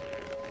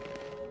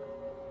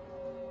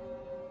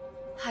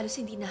 Halos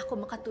hindi na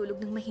ako makatulog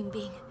ng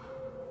mahimbing.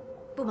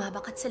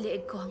 Bumabakat sa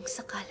leeg ko ang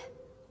sakal.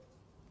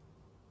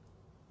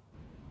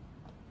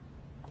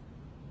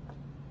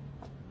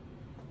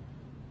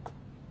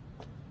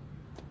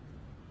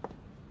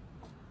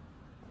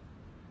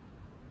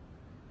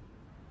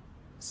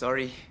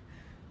 Sorry.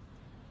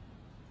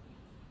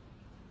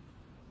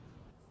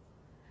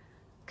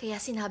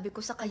 Kaya sinabi ko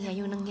sa kanya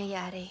yung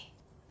nangyayari.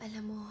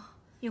 Alam mo,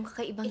 yung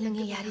kakaibang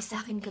nangyayari sa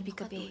akin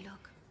gabi-gabi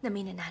na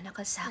may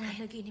nananakal sa akin.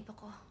 Nanaginip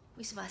ako.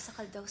 May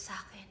sumasakal daw sa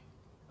akin.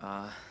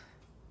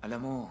 Alam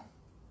mo,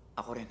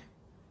 ako rin.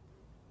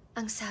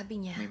 Ang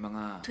sabi niya, May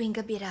mga tuwing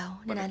gabi raw,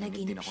 panaginip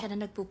nananaginip din ako. siya na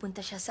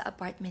nagpupunta siya sa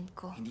apartment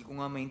ko. Hindi ko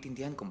nga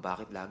maintindihan kung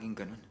bakit laging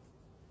ganun.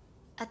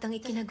 At ang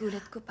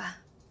ikinagulat ko pa,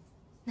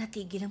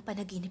 natigil ang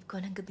panaginip ko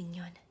ng gabing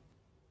yon.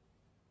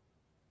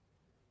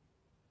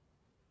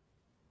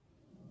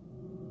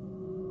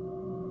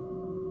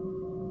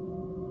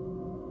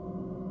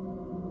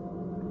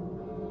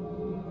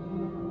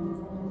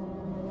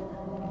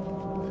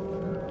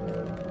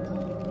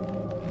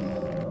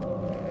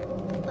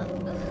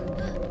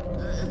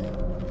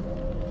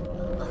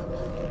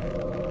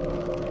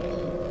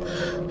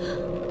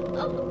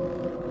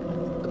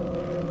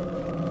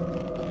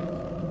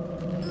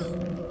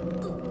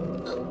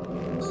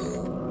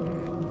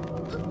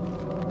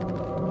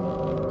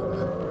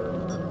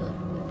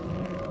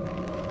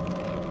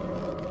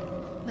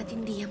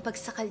 Matindi ang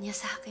pagsakal niya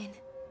sa akin.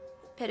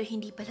 Pero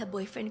hindi pala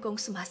boyfriend ko ang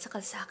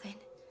sumasakal sa akin.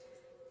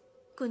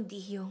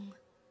 Kundi yung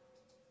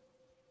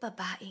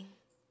babaeng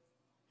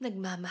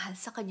nagmamahal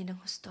sa kanya ng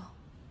husto.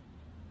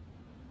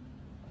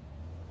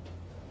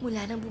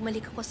 Mula nang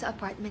bumalik ako sa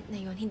apartment na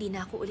yon, hindi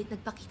na ako ulit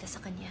nagpakita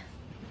sa kanya.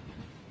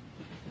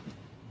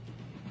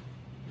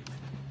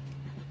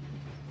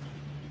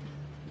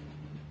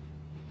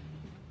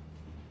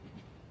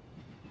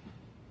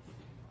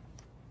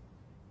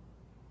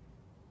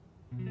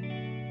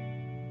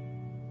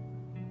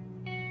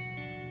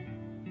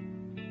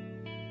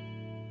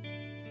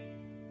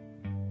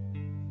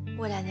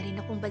 Wala na rin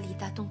akong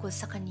balita tungkol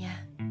sa kanya.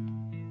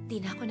 Di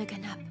na ako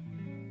naghanap.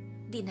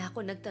 Di na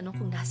ako nagtanong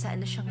kung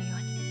nasaan na siya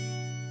ngayon.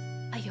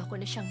 Ayoko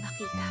na siyang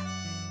makita.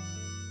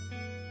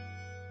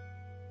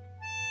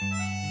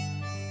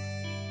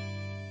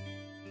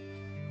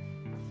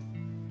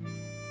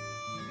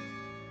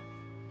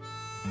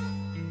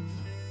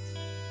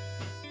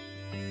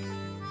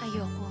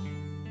 Ayokong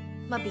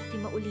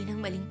mabiktima uli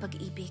ng maling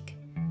pag-ibig.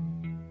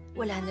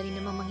 Wala na rin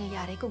namang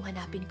mangyayari kung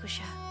hanapin ko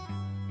siya.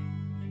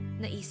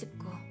 Naisip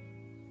ko,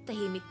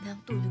 tahimik na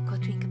ang tulog ko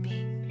tuwing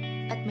gabi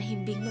at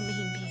mahimbing na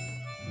mahimbing.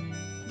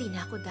 Di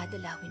na ako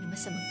dadalawin ng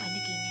masamang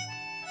panaginip.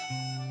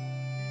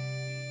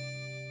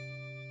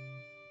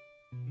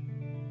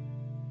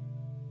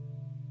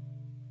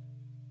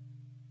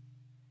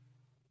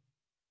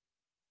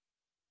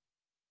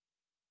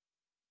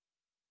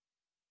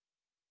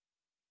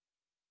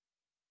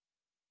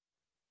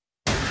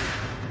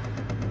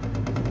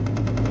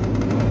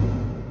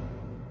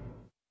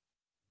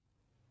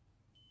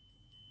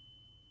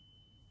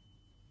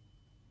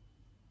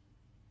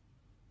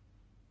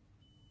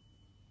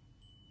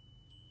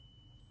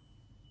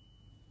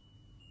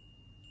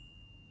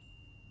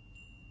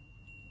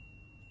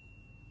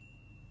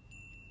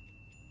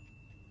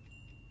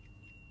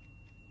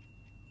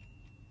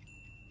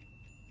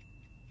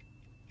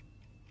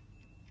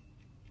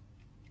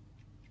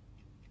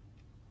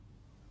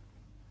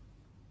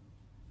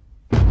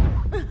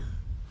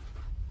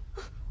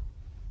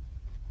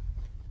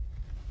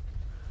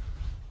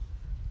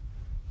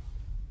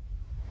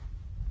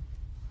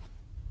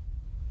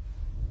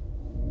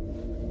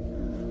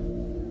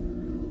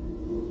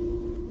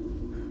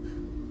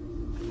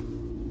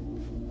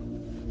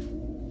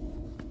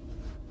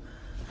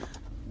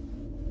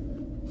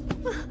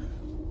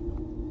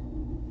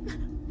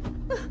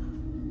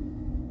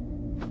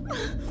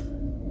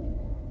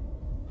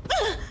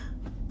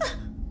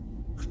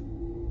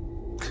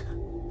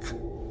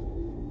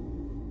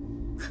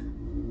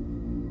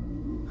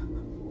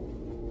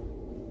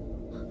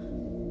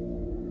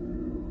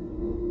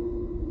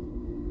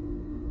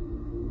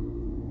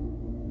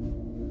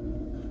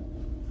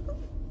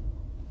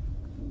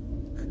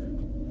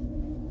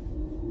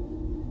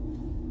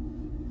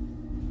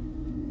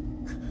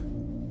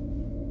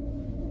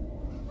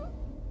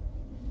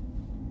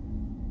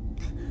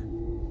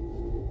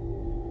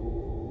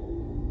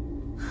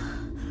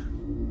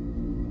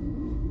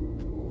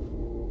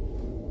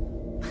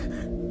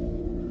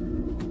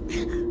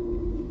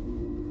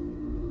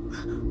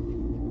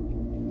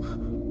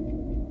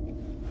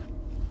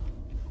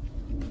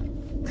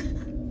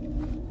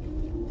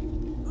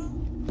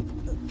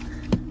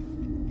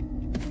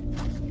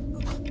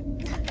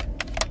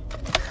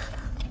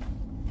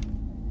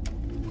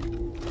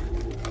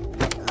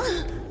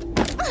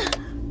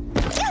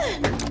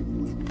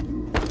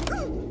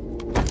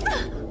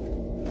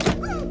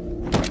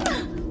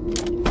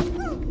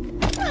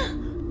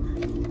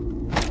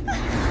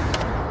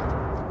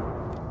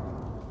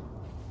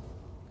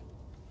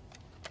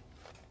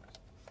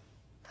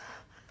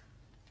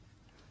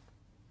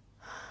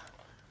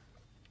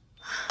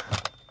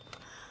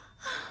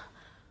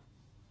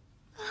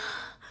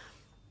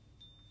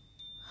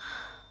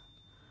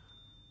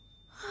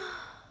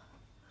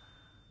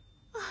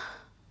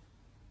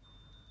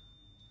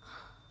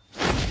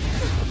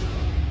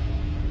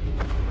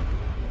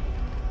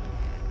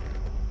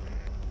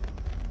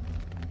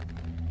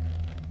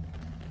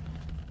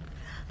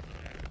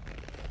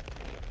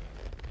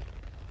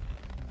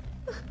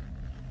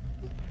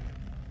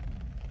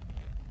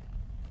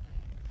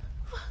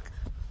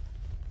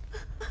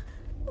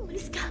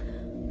 Umalis ka!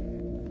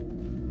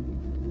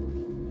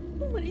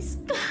 Umalis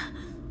ka!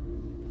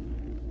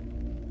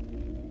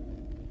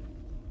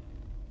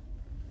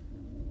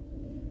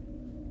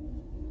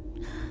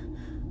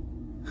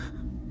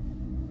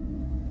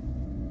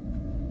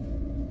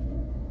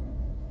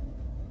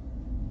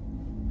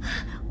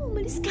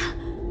 Umalis ka!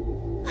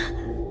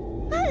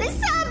 Alis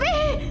sabi!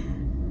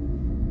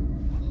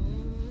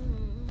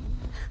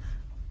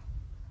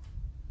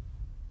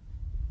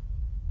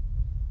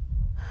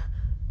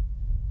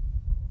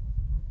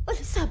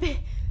 Alis sabi!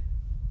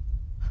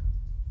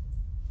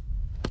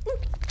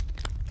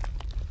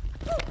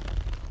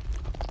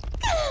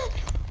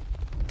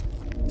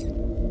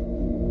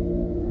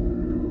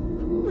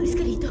 Umalis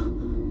ka rito!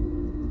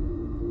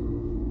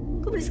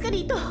 Umalis ka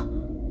rito!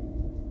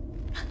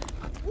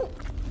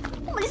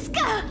 Umalis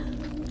ka!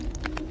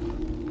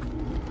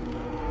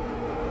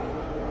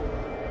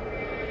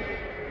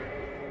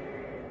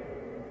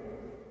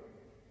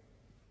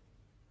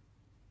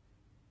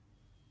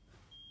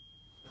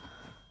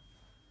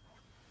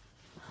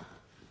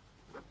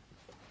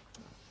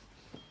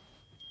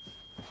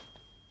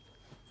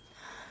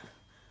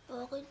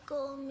 Bakit ka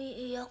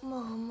umiiyak,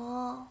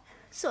 Mama?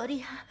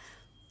 Sorry ha.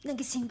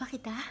 Nagising ba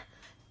kita?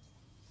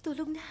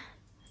 Tulog na.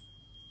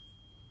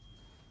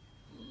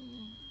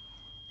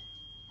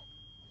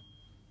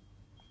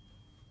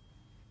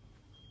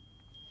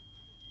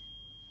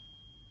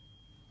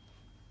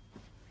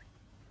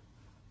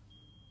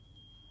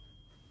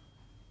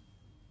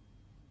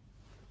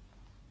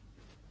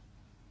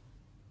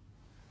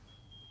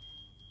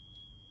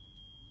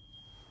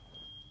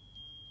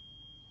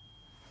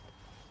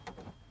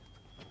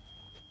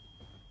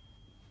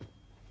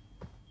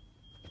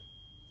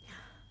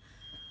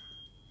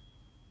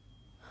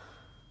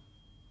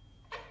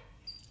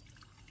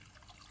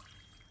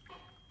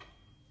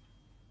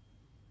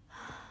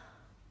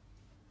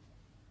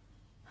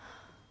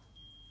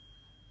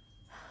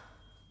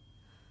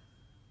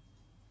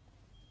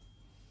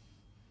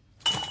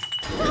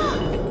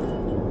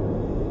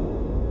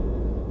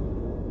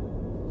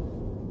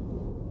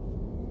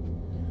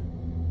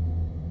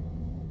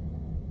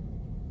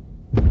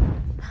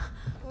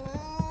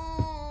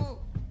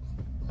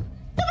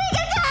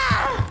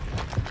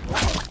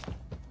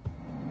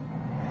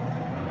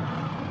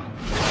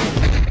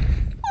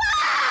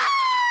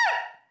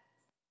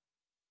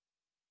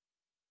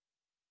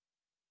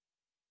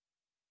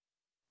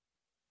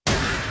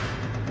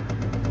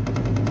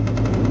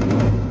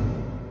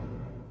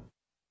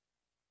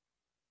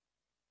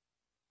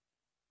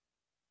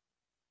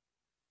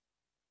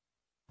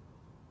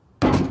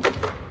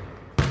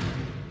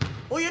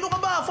 Uy, ano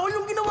ka ba? Foul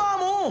yung ginawa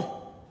mo!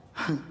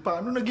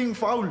 Paano naging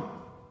foul?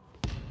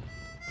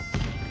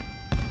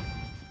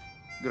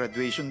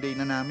 Graduation day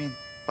na namin.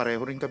 Pareho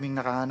rin kaming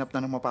nakahanap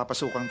na ng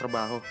mapapasukang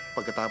trabaho.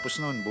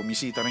 Pagkatapos nun,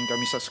 bumisita rin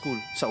kami sa school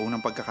sa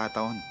unang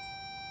pagkakataon.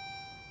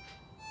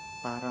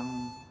 Parang...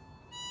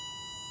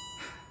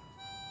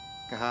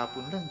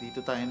 kahapon lang,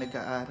 dito tayo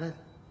nag-aaral.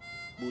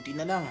 Buti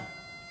na lang.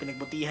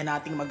 Pinagbutihan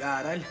nating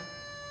mag-aral.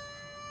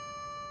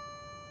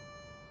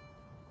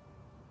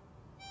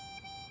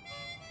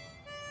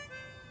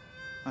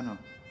 Ano?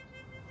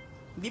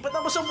 Hindi pa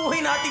tapos ang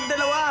buhay nating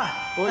dalawa!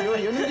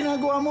 Oy, anong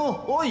ginagawa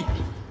mo? Oy!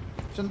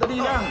 Sandali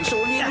lang,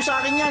 isuli mo sa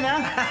akin yan, ha?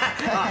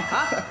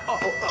 Ha? Oh.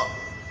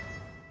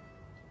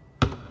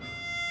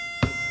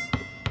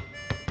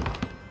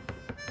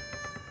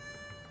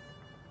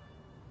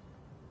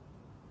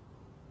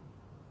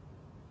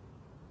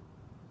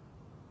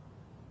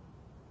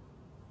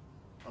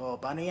 Oh,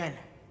 paano yan?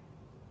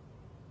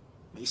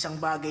 May isang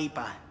bagay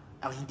pa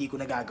ang hindi ko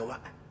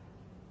nagagawa.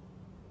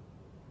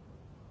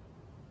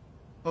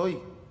 Hoy!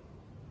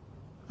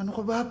 Ano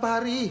ka ba,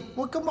 pare?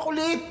 Huwag kang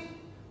makulit!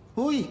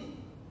 Hoy!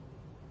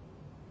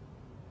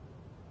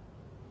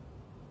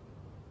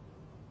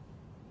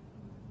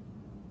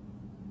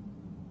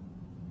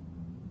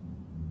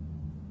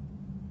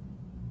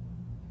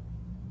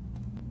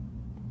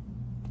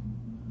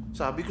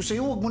 Sabi ko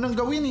sa'yo, huwag mo nang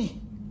gawin eh.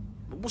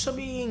 Huwag mo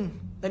sabihin,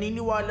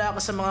 naniniwala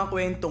ka sa mga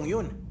kwentong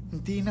yun.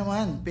 Hindi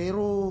naman,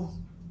 pero...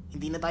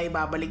 Hindi na tayo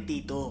babalik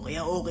dito,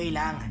 kaya okay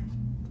lang.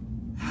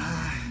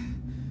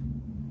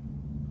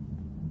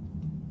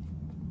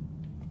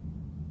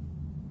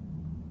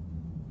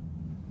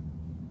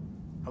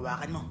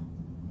 Hawakan mo.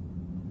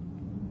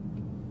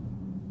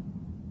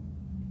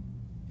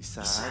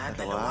 Isa,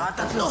 Dalawa,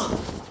 tatlo.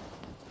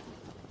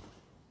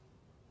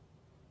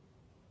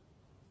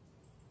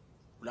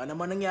 Wala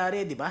naman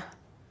nangyari, di ba?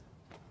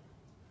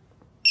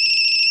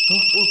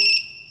 Oh.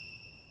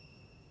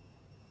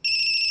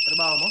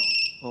 Trabaho mo?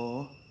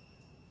 Oo.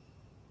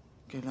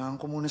 Kailangan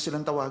ko muna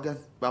silang tawagan.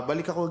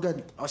 Babalik ako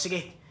agad. O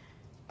sige.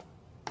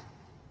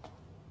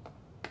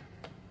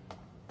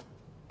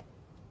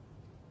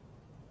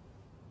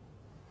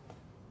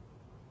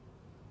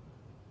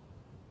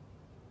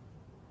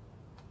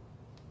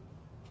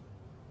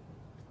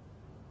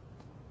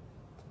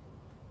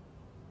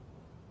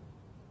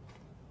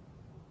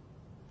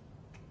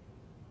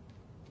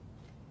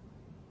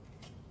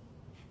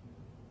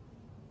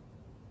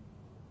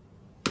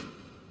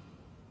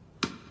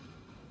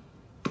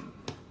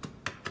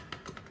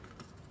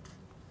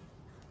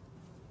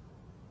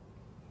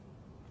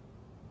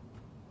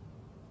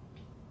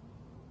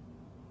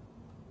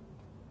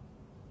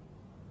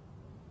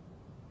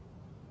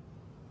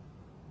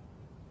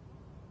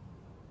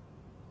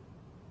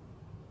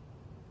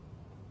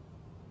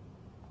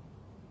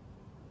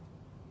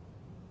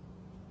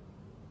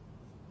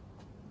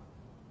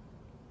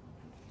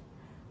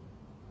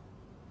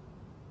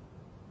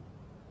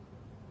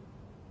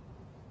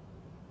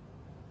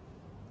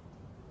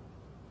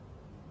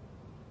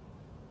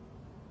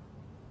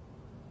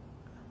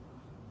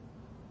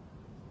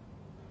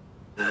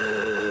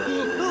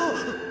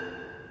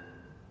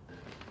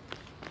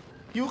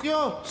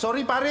 Yukio!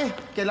 Sorry pare,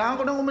 kailangan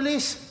ko nang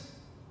umalis.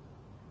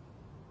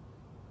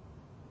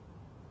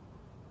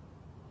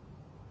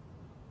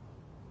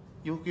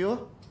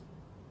 Yukio?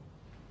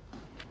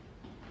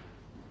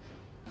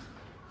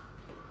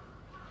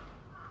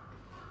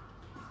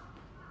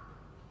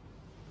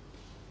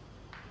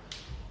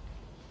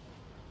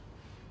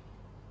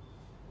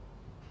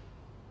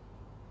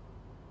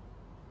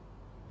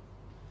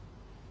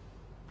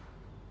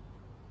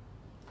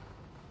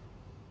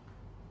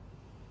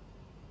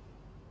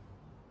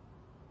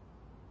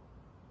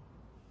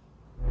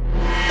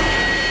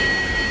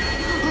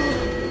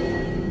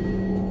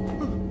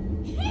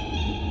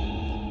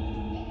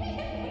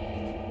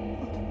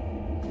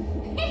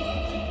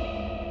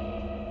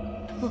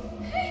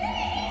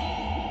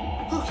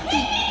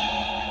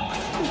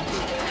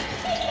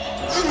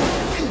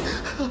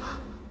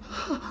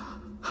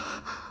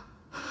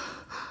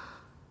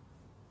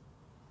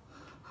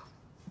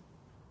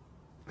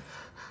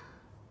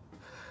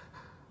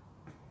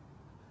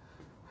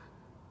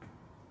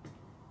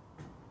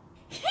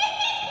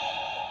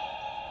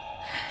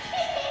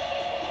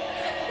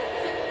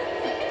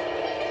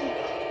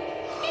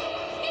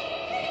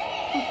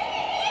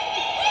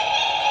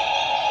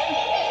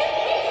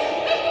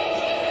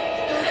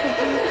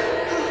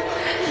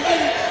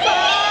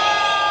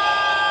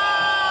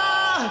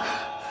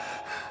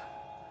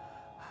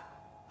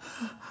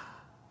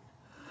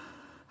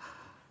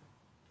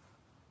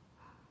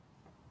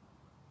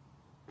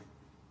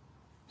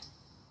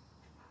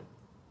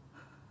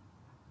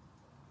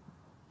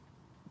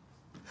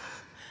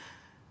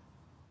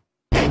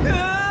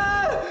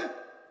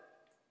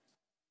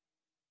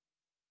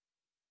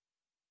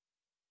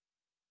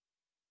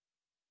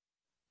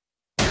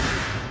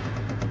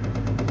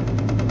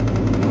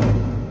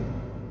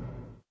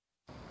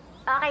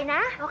 Okay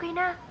na? Okay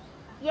na.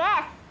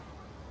 Yes!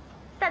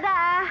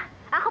 Tada!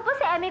 Ako po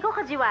si Emiko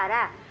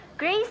Kajiwara.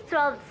 Grace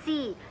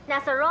 12C,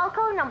 nasa roll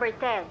call number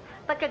 10.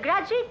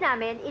 Pagka-graduate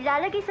namin,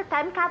 ilalagay sa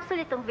time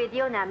capsule itong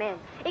video namin.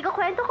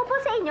 Ikukwento ko po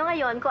sa inyo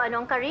ngayon kung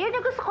anong career na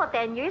gusto ko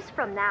 10 years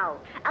from now.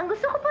 Ang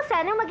gusto ko po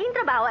sanang maging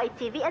trabaho ay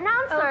TV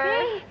announcer.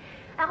 Okay.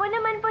 Ako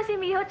naman po si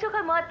Miho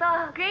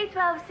Tsukamoto, grade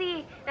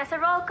 12C. Nasa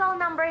roll call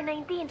number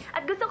 19.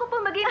 At gusto ko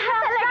po maging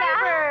truck Talaga?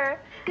 driver.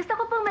 Gusto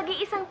ko po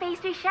maging isang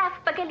pastry chef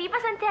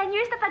pagkalipas ng 10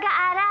 years na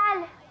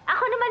pag-aaral.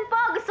 Ako naman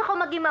po, gusto ko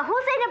maging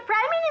mahusay na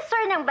Prime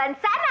Minister ng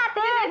bansa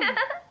natin.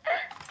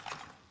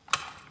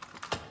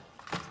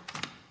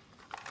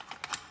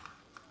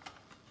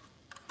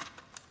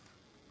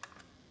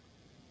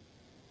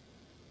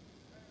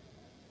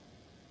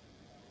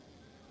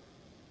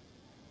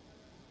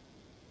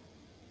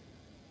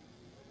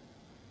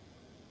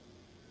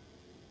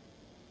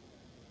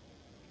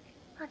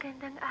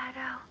 Magandang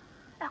araw.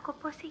 Ako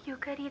po si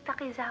Yukari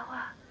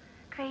Takizawa,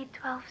 grade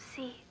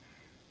 12C.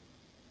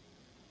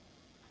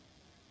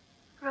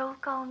 Roll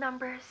call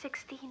number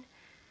 16.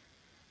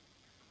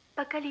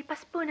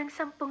 Pagkalipas po ng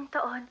 10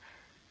 taon,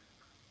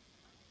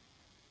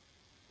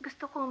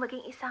 gusto kong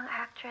maging isang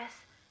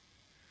actress.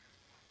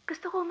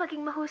 Gusto kong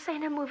maging mahusay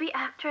na movie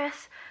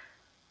actress.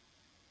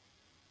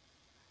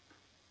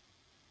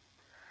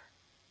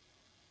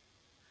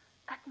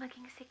 At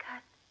maging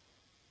sikat.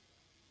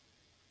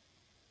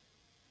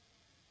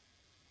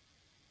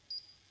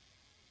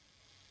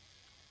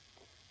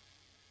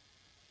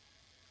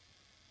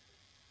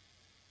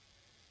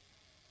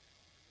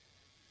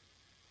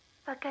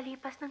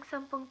 Pagkalipas ng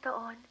 10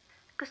 taon,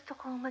 gusto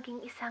kong maging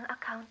isang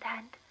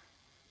accountant.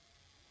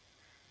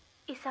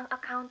 Isang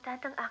accountant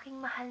ang aking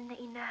mahal na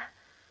ina.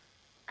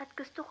 At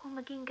gusto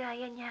kong maging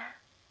gaya niya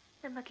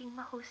na maging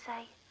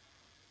mahusay.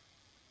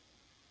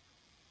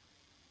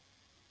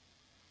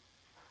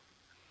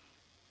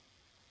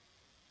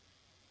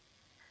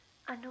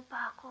 Ano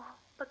ba ako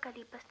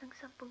pagkalipas ng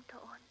 10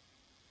 taon?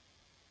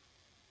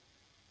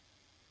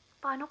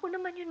 Paano ko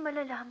naman yun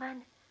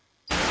malalaman?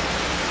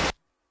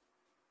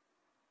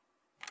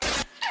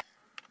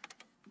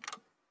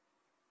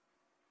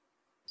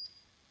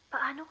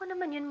 Paano ko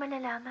naman yun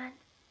malalaman?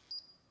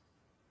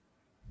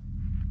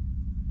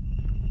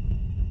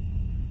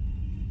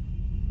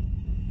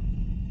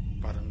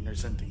 Parang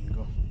nurse ang tingin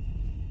ko.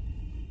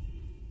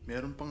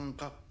 Meron pang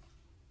angkap.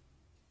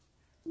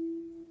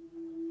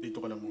 Dito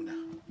ka lang muna.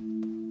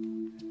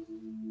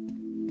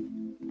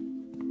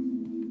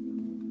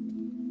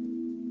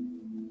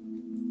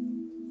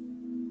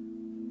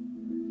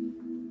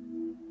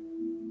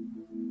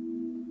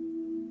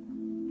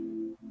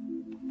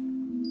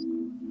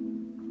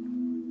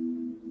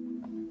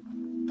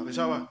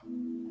 Takisawa.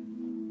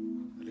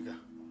 Halika.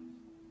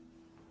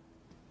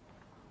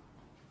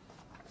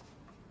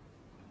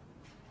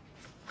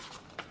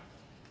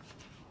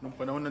 Nung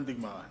panahon ng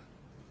digmaan,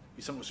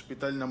 isang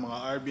ospital ng mga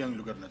RB ang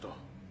lugar na to.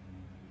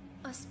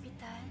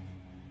 Ospital?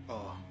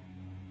 Oo.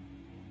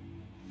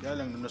 Kaya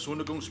lang, nung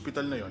nasunog ang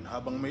ospital na yon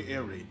habang may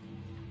air raid,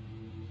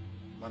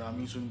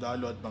 maraming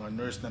sundalo at mga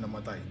nurse na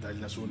namatay dahil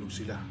nasunog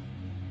sila.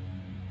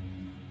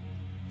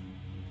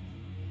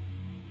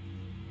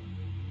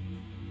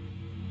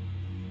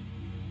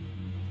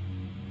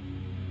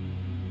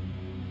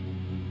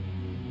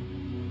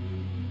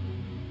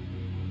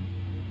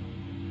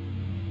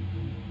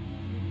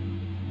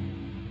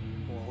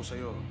 Kung ako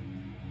sa'yo,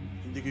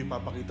 hindi ko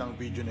ipapakita ang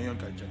video na yon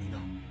kahit kanino.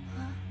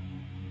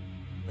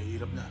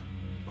 Mahirap na.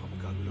 Baka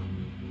magkagulo.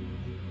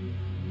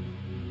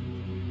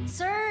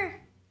 Sir!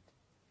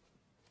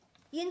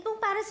 Yun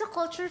pong para sa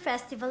Culture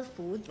Festival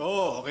food.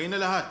 Oo, okay na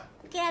lahat.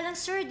 Kaya lang,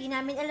 sir, di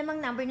namin alam ang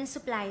number ng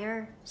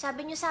supplier.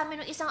 Sabi niyo sa amin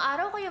nung isang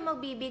araw kayo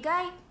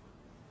magbibigay.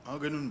 Ah,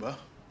 ganun ba?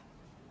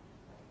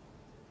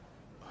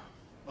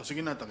 O sige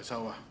na,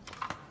 Takisawa.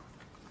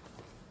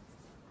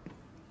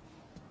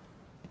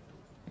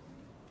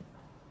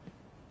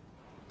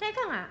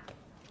 Teka nga,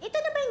 ito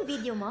na ba yung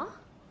video mo?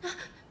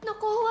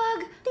 Naku, wag!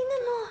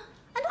 Tingnan mo.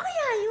 Ano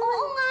kaya yun?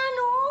 Oo nga,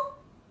 no?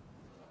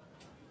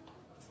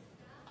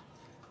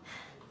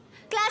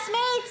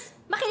 Classmates!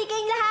 Makinig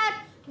kayong lahat!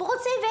 Bukod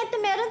sa event na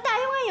meron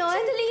tayo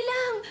ngayon, Sandali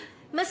lang!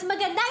 mas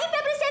magandang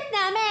ipapresent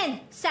namin!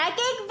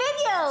 Psychic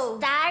Video!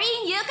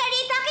 Starring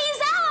Yukari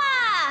Takizawa!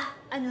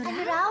 Ano na?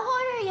 Ano raw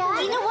horror yan?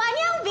 Ginawa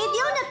niya ang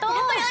video na to!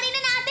 Pinapanoorin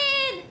na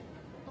natin!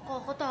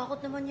 Nakakatakot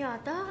naman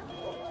yata.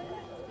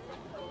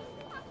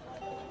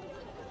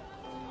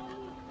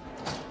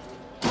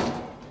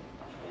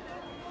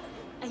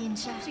 Ayun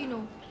siya.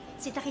 Sino?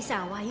 Si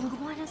Takizawa, yung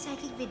gumawa ng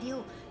psychic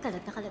video.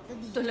 Kalat na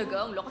dito.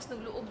 Talaga, ang lakas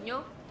ng loob niyo.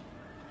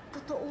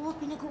 Totoo,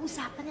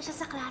 pinag-uusapan na siya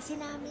sa klase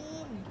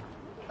namin.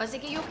 O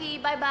sige,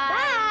 Yuki. Bye-bye!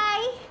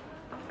 Bye!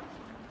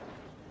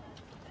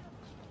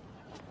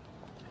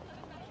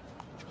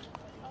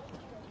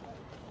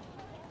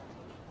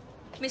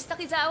 Miss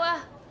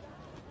Takizawa!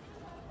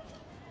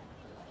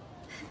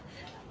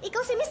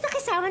 Ikaw si Miss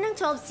Takizawa ng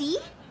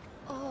 12C?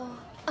 Oh,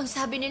 ang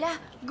sabi nila,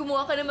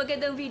 gumawa ka ng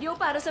magandang video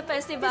para sa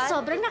festival.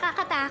 Sobrang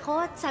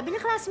nakakatakot. Sabi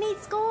ng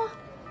classmates ko.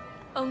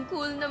 Ang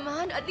cool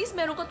naman. At least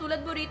meron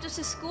katulad mo rito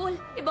sa school.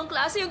 Ibang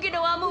klase yung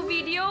ginawa mong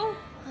video.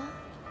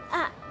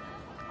 Ah,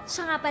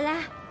 siya nga pala.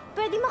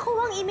 Pwede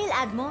makuha ang email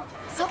ad mo?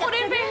 Ako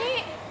rin, Penny!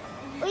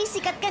 Uy,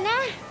 sikat ka na!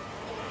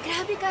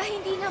 Grabe ka,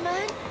 hindi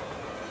naman.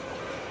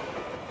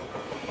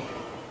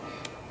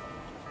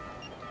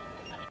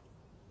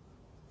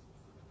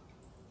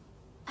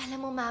 Alam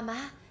mo, Mama,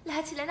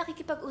 lahat sila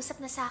nakikipag-usap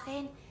na sa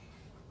akin.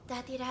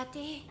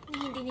 Dati-dati,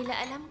 hindi nila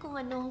alam kung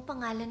anong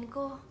pangalan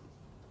ko.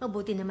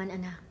 Mabuti naman,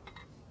 anak.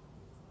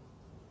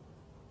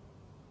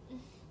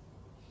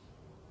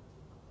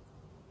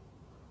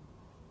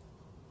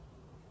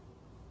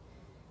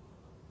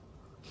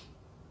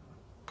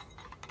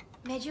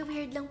 Medyo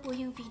weird lang po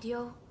yung video.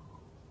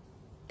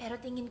 Pero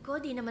tingin ko,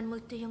 di naman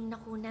multo yung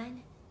nakunan.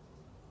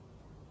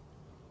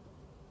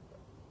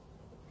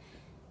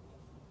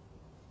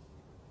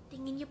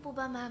 Tingin niyo po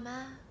ba,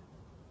 Mama?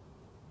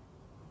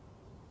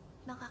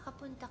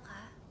 Makakapunta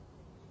ka?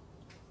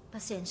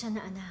 Pasensya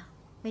na, anak.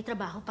 May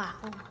trabaho pa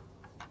ako.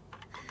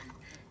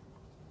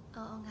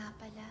 Oo nga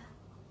pala.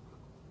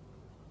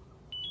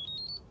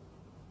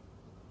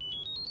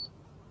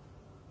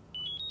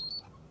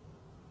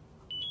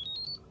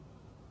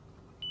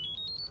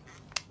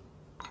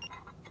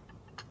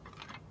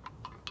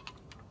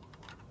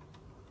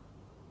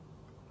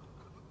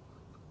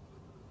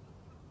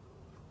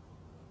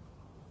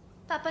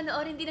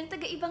 Papanoorin din ng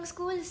taga-ibang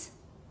schools.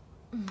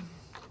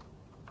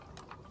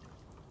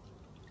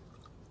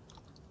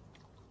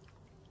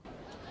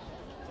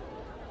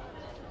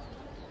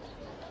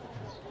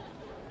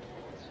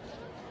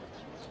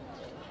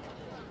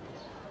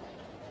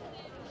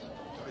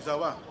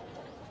 Izawa,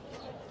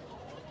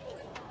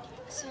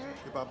 Sir,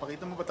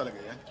 ipapakita mo ba talaga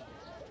yan?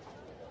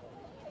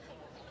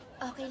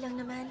 okay lang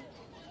naman.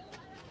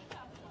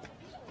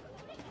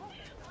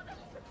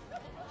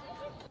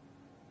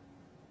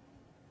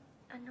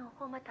 Ano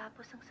ko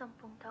matapos ang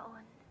 10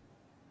 taon?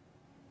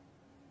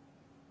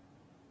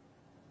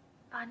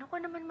 Paano ko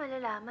naman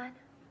malalaman?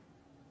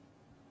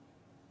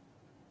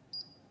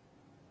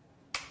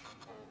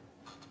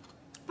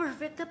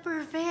 Perfect na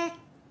perfect!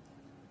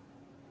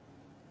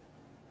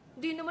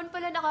 Di naman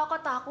pala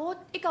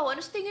nakakatakot. Ikaw,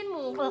 ano sa tingin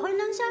mo? Okay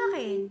lang sa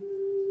akin.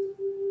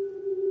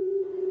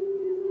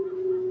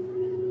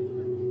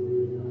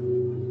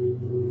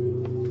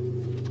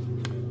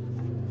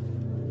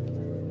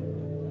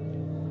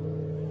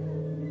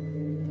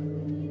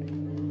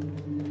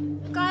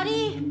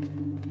 Kari!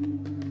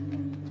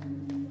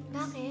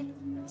 Bakit?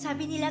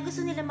 Sabi nila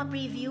gusto nila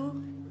ma-preview.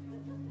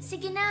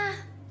 Sige na.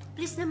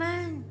 Please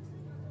naman.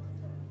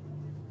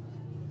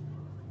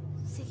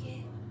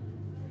 Sige.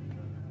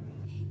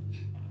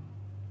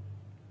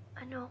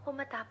 Ano ako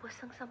matapos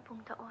ang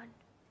 10 taon?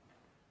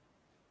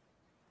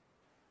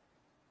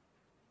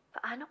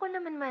 Paano ko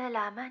naman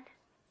malalaman?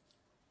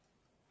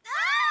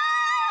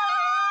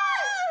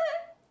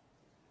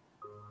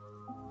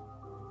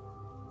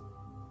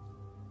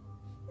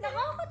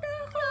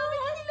 Nakakatakot! Grabe,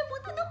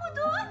 kinilabutan ako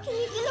doon!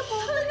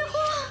 Kinikilabutan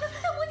ako!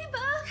 Nakita mo, di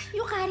ba?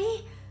 Yung Kari,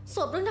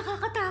 sobrang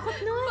nakakatakot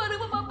nun.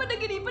 Parang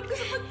mapapanaginipan ko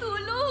sa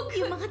pagtulog.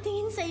 Yung mga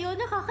tingin sa'yo,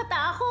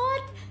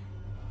 nakakatakot.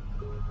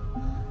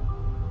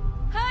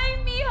 Hi,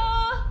 Miho!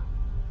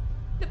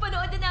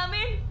 Napanood na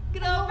namin!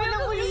 Grabe, Ayoko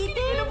nang ulitin.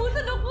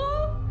 Kinikilabutan ako!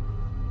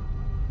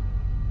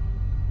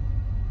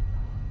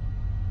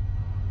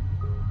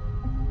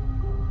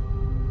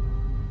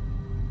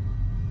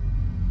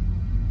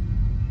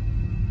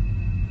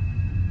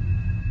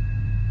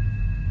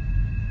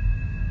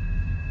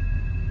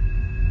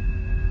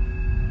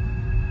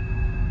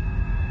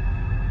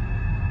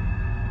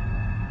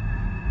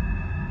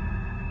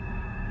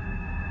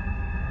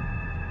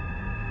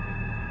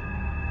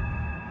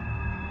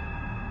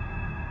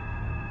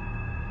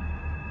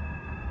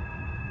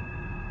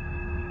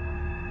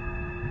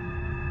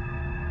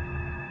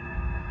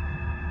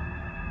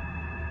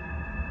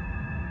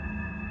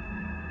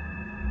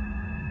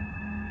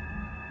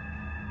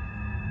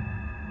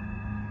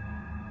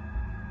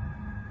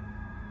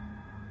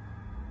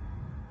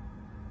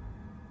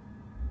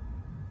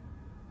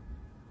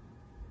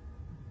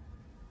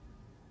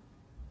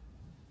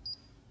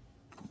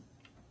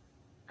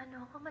 Ano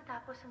ako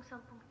matapos ang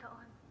 10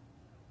 taon?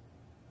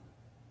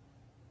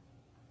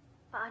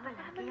 Paano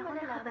ko naman Lagi ako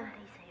malalaman?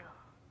 nakabantay sa'yo.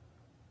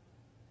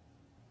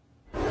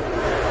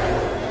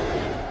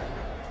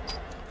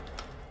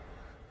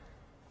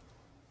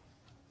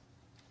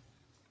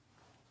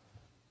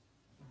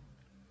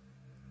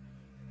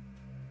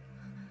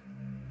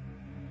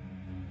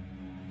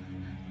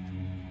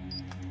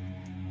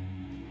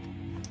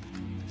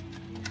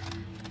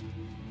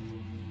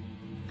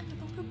 Ano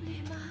bang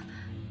problema?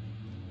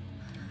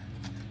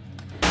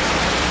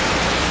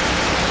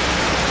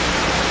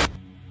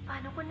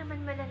 Paano ko naman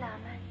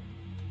malalaman?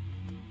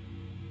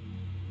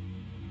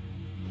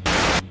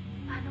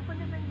 Paano ko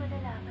naman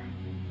malalaman?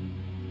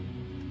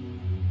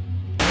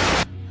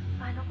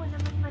 Paano ko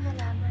naman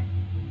malalaman?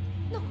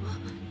 Naku!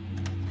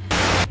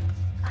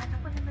 Paano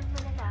ko naman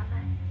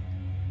malalaman?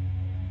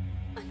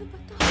 Ano ba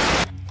to?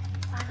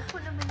 Paano ko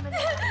naman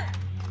malalaman?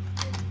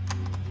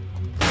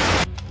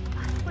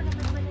 Paano ko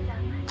naman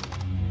malalaman?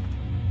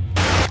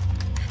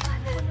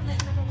 Paano ko naman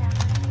malalaman?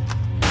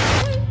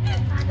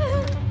 Paano ko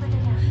naman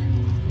malalaman?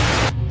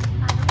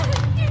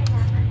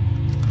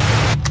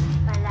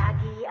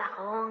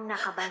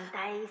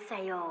 nakabantay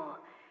sa'yo.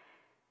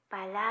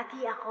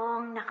 Palagi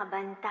akong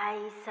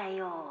nakabantay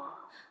sa'yo.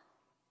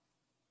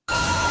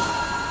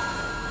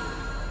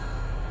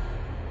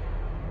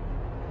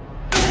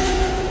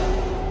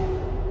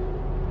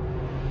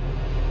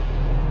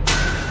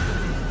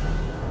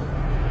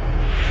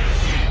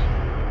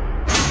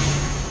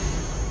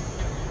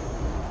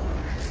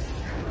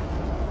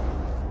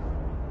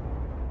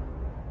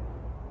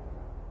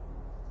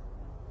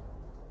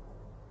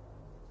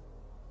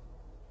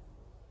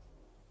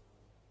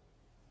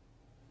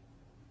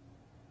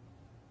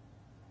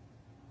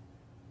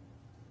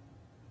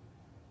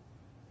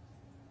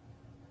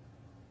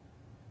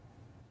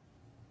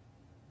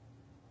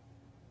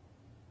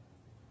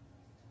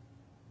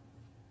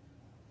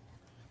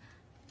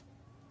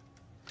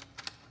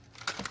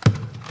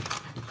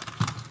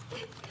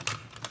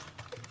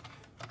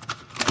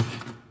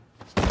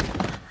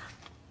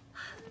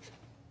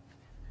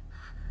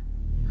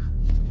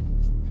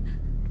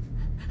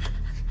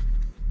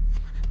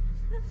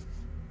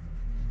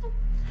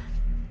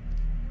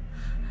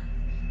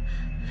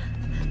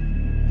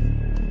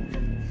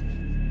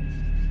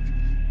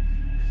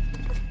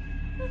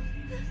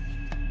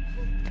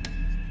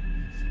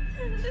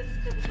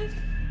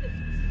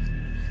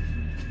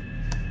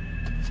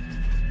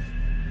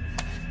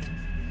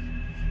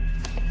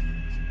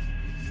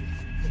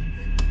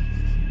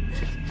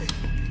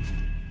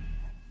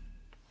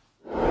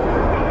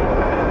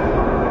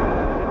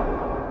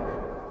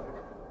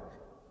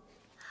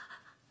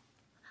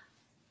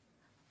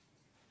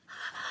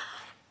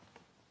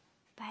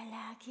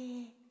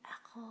 Palagi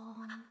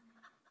akong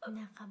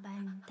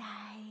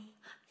nakabantay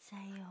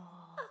sa'yo.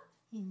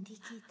 Hindi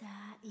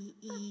kita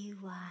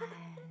iiwan.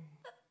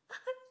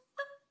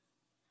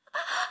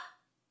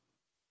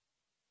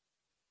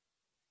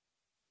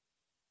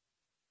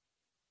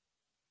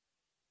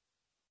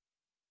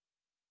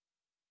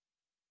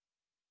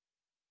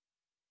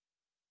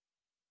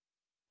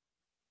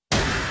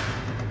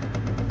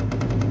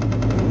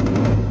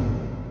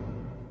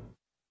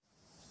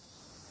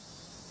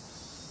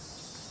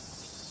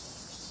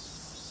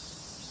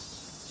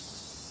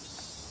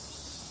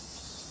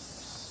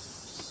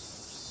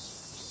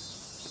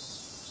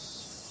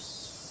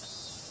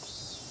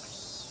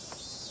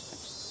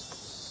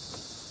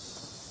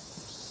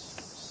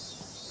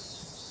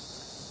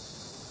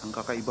 Ang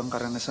kakaibang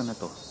karanasan na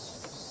to,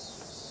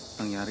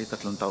 nangyari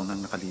 3 taon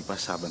nang nakalipas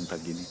sa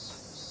Tag-init.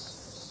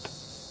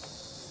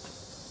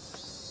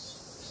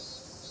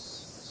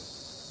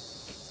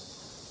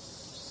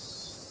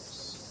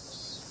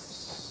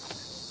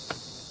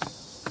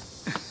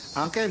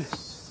 Uncle!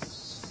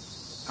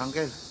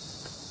 Uncle,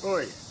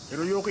 Hoy,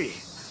 Hiroyuki,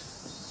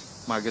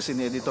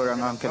 magazine editor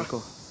ang uncle ko.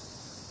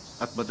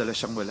 At madalas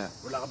siyang wala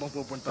wala ka bang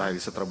pupunta?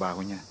 dahil sa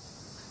trabaho niya.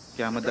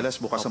 Kaya madalas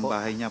bukas ang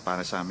bahay niya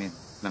para sa amin.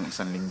 Ng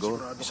 1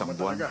 linggo, Sigurado ka 1 ba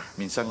buwan, talaga?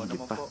 minsan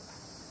higit pa.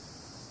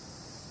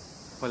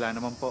 Wala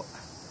naman po.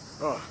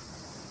 Oh.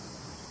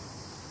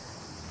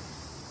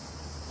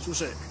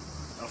 Susi,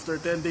 after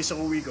 10 days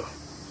ang uwi ko.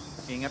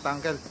 Ingat,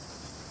 uncle.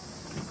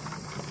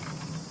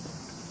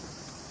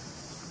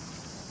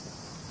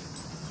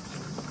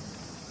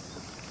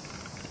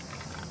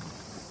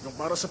 Yung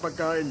para sa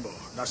pagkain mo,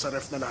 nasa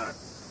ref na lahat.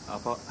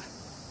 Opo.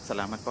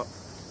 Salamat po.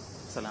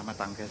 Salamat,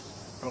 uncle.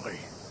 Okay.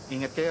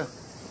 Ingat kayo.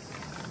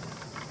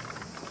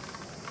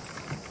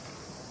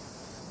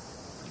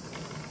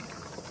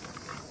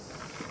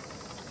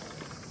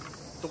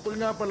 Tungkol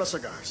nga pala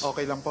sa gas.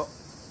 Okay lang po.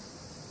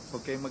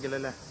 Huwag kayong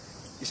mag-alala.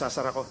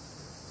 Isasara ko.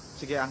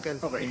 Sige, uncle.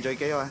 Okay. Enjoy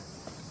kayo, ha.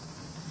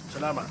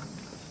 Salamat.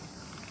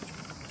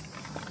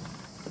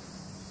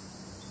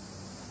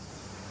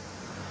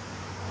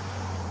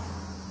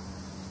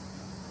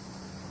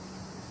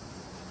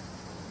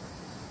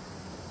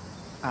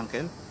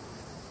 Uncle?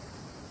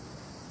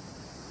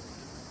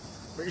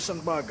 May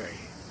isang bagay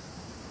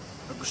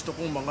na gusto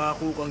kong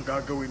mangako kang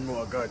gagawin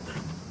mo agad.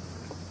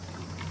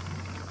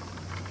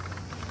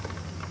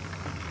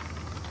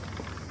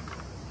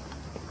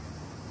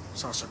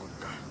 Sasagot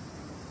ka.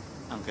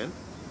 Uncle?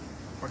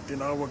 Pag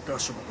tinawag ka,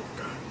 sumagot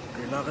ka.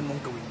 Kailangan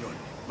mong gawin yon.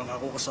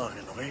 Mangako ka sa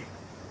akin, okay?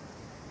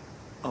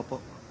 Opo.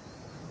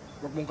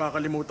 Huwag mong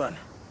kakalimutan.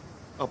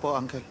 Opo,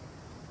 uncle.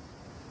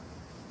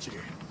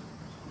 Sige.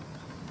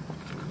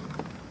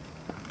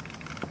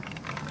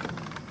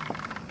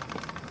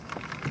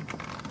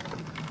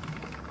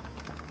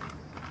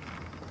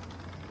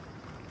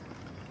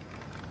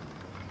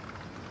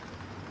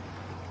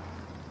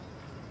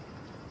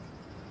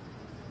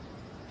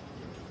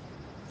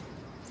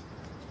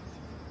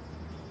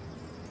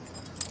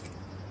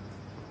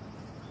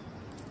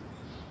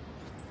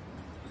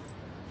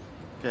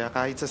 Kaya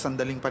kahit sa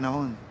sandaling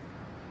panahon,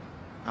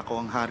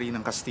 ako ang hari ng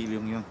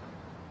kastilyong yun.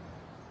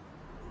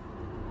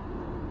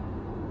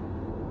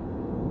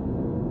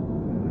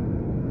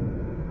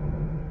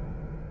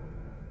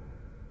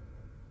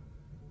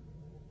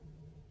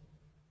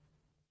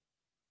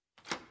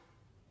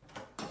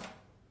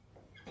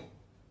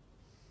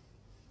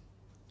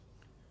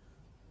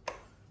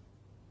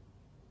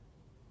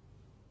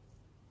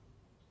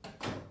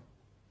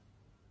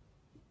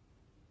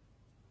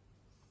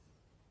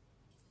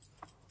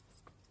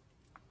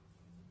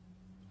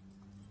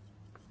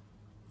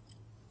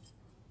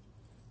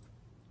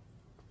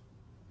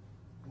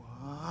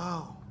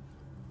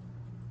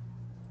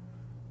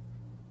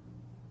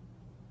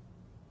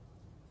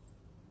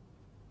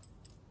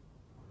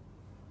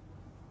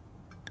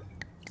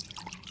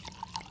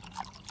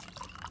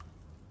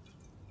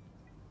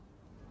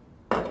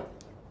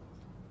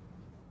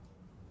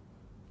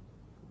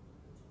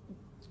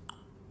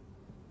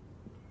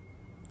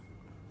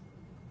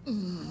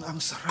 Ang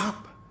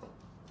sarap.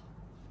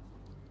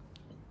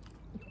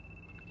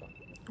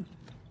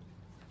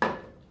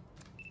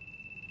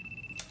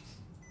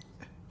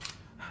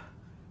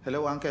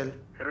 Hello, Uncle.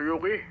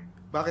 Hiroyuki,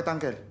 Bakit,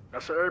 Uncle?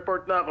 nasa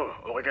airport na ako.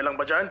 Okay ka lang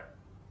ba dyan?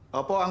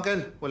 Opo,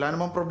 Uncle. Wala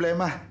namang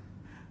problema.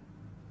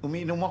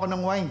 Umiinom ako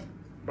ng wine.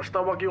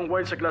 Basta wag yung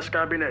wine sa glass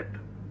cabinet.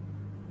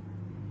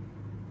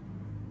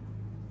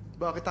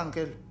 Bakit,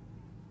 Uncle?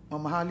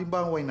 Mamahalin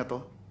ba ang wine na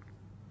to?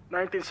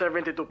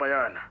 1972 pa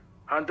yan.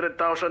 100,000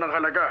 ang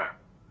halaga.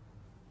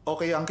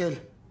 Okay, Uncle.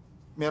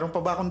 Meron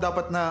pa ba akong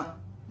dapat na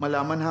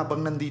malaman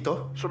habang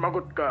nandito?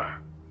 Sumagot ka.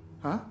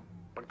 Ha?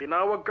 Pag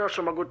tinawag ka,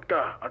 sumagot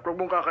ka. At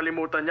huwag mong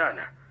kakalimutan yan.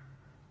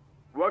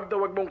 Huwag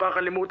mong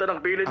kakalimutan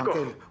ang bilid ko.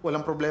 Uncle,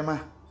 walang problema.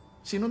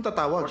 Sinong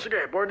tatawag? O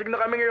sige, boarding na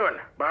kami ngayon.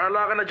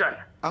 Bahala ka na dyan.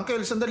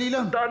 Uncle, sandali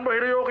lang. Daan mo,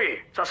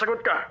 Hiroyuki.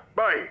 Sasagot ka.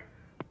 Bye.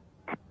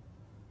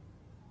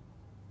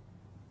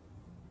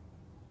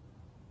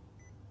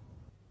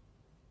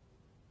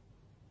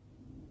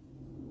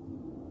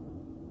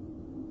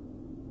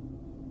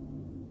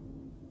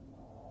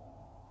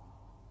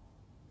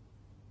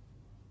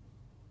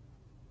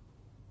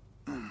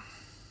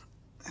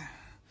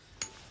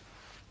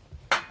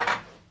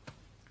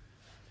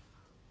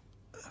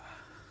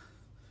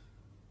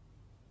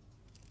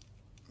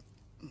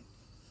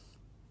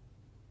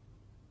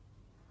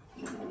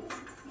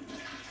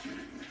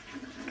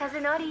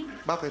 Kazunori,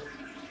 Bakit?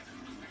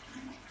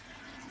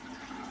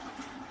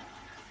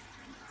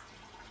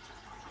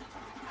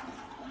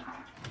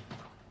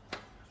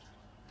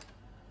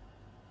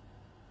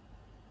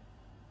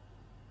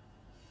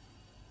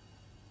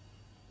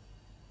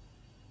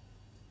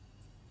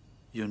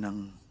 Yun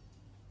ang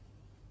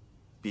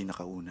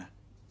pinakauna.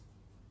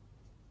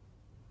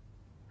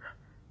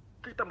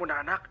 Kita mo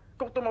na, anak.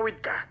 Kung tumawid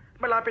ka,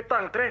 malapit na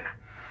ang tren.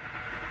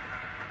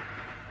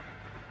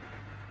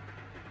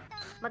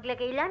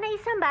 maglagay lang ng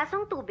isang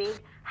basong tubig,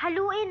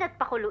 haluin at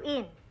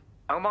pakuluin.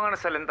 Ang mga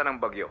nasalanta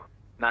ng bagyo,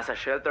 nasa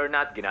shelter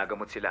na at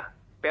ginagamot sila.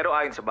 Pero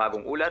ayon sa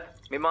bagong ulat,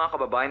 may mga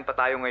kababayan pa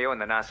tayo ngayon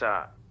na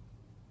nasa...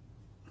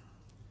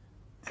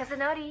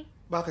 Kazunori,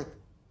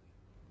 Bakit?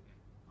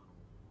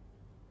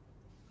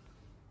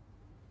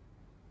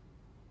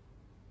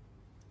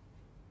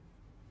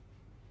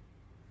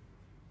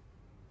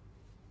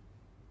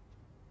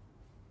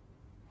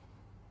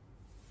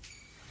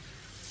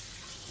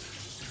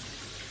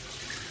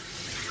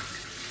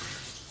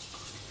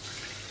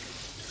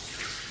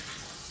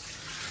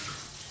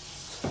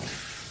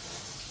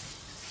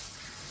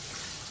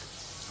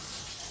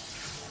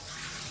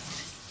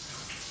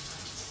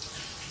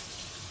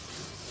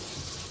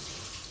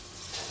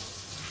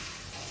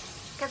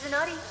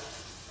 Kazunori.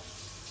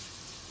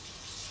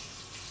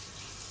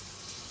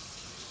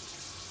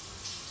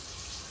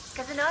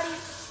 Kazunori.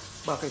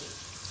 Bakit?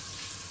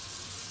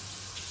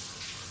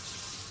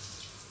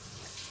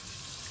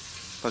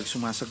 Pag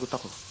sumasagot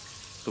ako,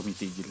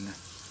 tumitigil na.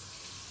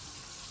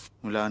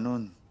 Mula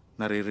noon,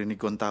 naririnig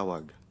ko ang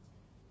tawag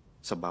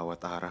sa bawat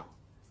araw.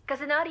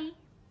 Kazunori.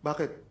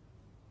 Bakit?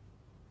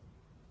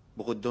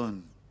 Bukod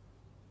doon,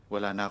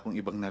 wala na akong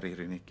ibang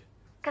naririnig.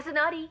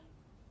 Kazunori.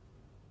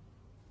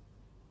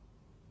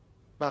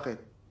 Bakit?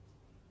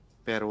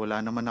 Pero wala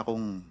naman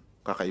akong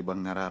kakaibang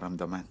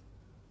nararamdaman.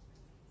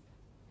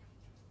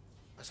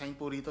 Assign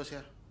po rito, sir.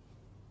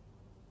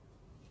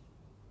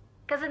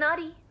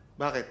 Kazunori.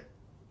 Bakit?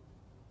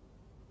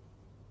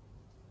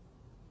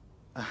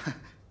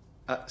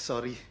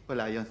 Sorry.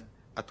 Wala yon.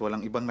 At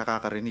walang ibang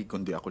nakakarinig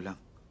kundi ako lang.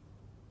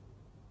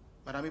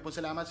 Marami pong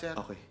salamat, sir.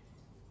 Okay.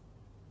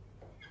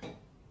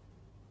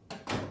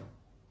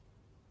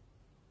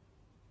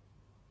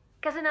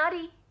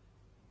 Kazunori.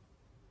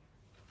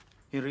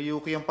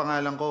 Hiroyuki ang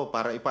pangalan ko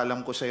para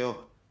ipaalam ko sa'yo.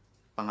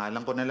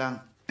 Pangalan ko na lang.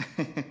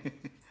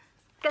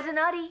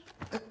 Kazunori.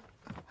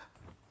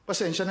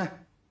 Pasensya na.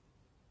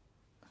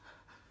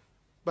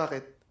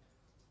 Bakit?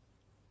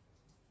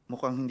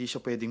 Mukhang hindi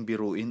siya pwedeng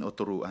biruin o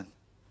turuan.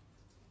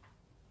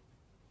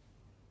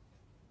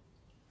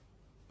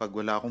 Pag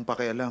wala akong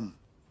pakialam,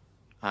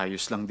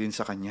 ayos lang din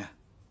sa kanya.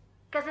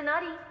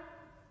 Kazunori.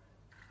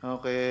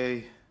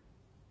 Okay.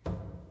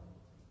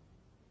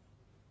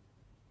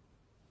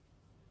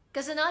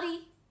 Kazunori.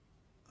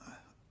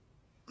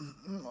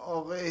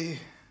 Okay.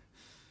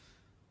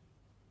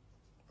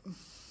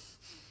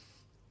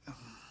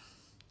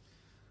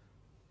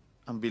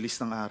 Ang bilis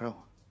ng araw.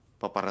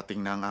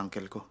 Paparating na ang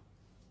uncle ko.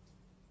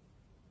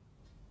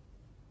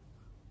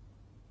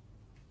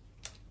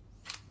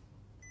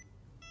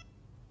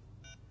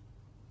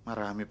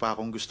 Marami pa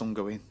akong gustong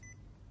gawin.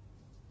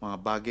 Mga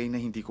bagay na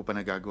hindi ko pa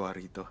nagagawa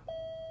rito.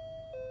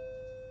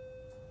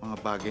 Mga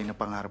bagay na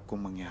pangarap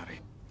kong mangyari.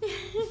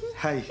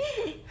 Hi!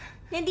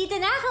 Nandito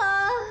na ako!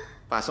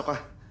 Pasok ka.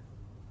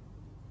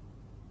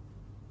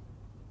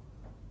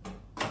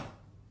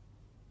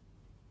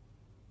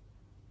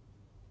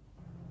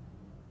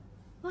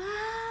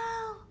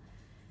 Wow!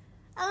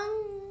 Ang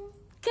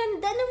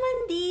ganda naman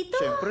dito.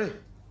 Siyempre.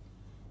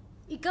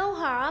 Ikaw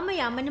ha,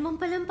 mayaman naman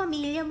palang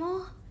pamilya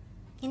mo.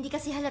 Hindi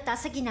kasi halata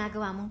sa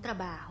ginagawa mong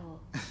trabaho.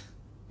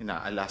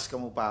 Inaalaska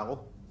mo pa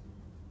ako.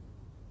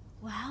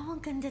 Wow,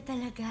 ang ganda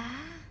talaga.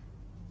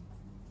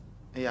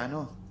 Eh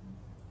ano?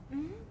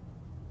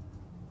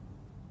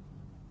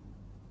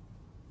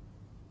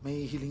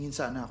 May hilingin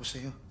sana ako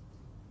sa'yo.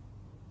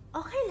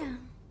 Okay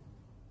lang.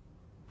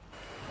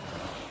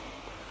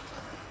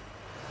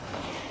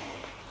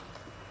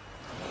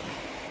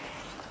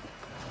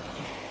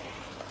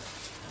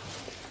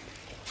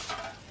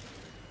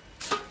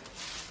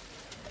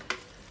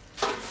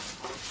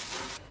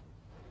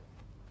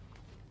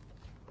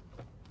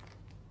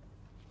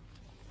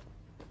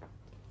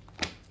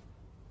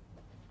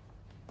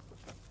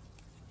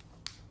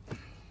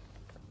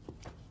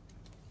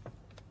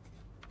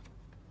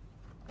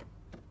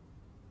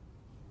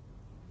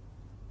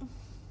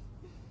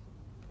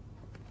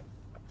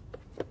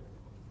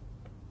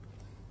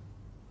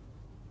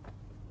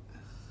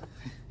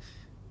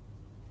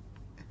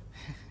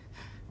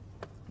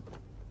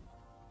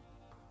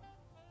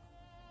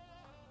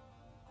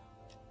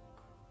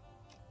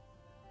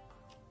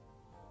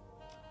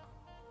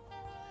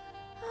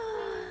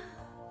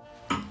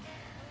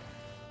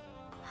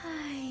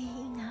 Ay,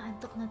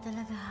 inaantok na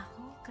talaga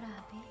ako.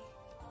 Grabe.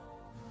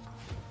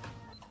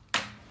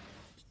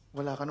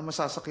 Wala ka na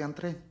masasakyan,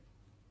 tren.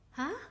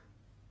 Ha?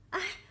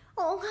 Ay,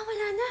 oo nga,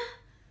 wala na.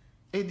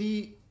 Eh di,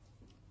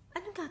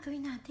 Anong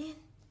gagawin natin?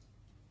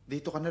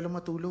 dito ka na lang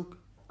matulog.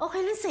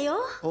 Okay lang sa'yo?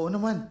 Oo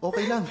naman,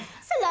 okay lang.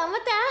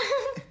 Salamat ah!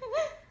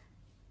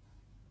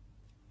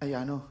 Ay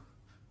ano,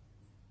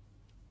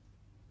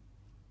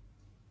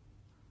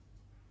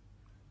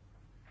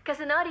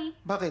 Kazunori,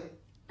 bakit?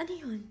 Ano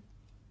yun?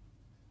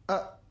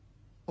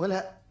 Wala.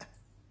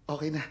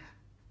 Okay na.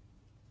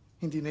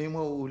 Hindi na yung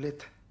mauulit.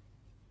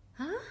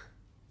 Ha?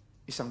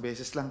 Isang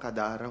beses lang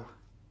kada araw.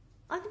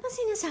 Ano ba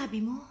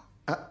sinasabi mo?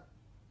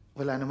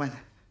 Wala naman.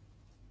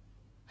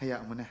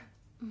 Hayaan mo na.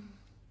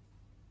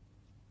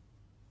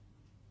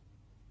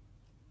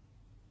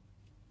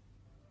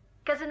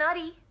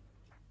 Kazunori.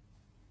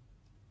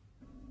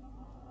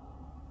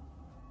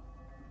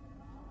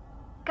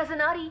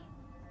 Kazunori,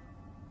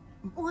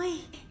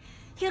 Uy,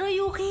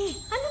 Hiroyuki,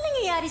 ano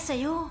nangyayari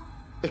sa'yo?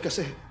 Eh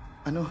kasi,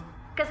 ano,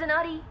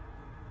 Kazunori,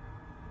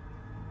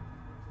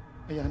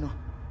 ay ano,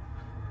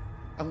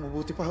 ang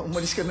mabuti pa,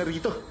 umalis ka na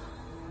rito.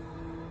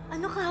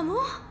 Ano ka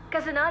mo?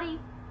 Kazunori,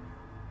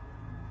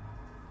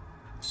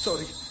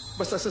 Sorry,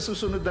 basta sa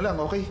susunod na lang,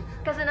 okay?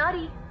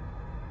 Kazunori,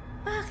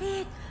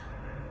 Bakit?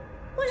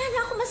 Wala na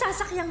akong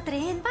masasakyang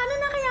tren. Paano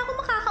na kaya ako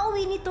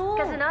makakauwi nito?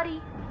 Kazunori,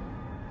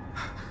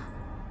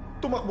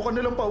 Tumakbo ka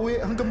na lang pauwi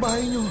hanggang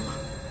bahay niyo.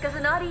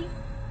 Kazunori,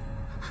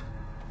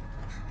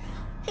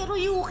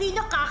 Hiroyuki,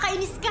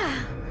 nakakainis ka!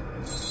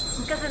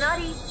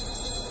 Kazunori,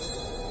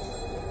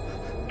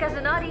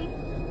 Kazunori,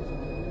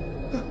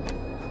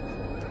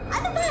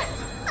 Ano ba?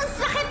 Ang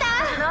sakit ah!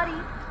 Kazunori,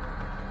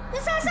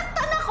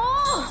 Nasasaktan ako!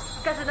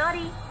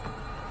 Kazunori,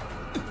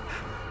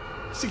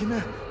 Sige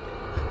na,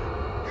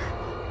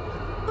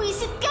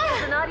 Buisit ka!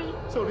 Kazunori,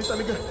 sorry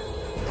talaga.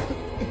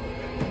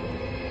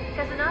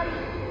 Kazunori,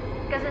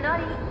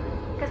 Kazunori,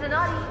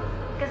 Kazunori,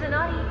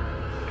 Kazunori,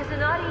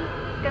 Kazunori,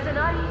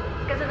 Kazunori,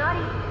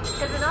 Kazunori,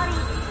 Kazunori,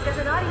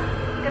 Kazunori,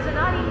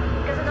 Kazunori,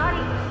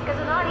 Kazunori,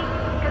 Kazunori,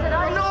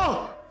 Kazunori. Ano?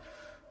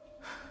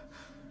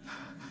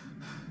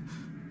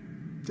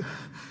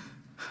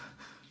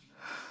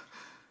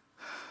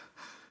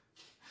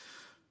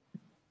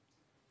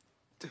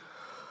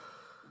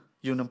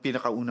 Yun ang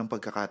pinakaunang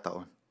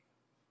pagkakataon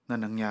na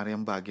nangyari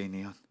ang bagay na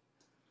yun.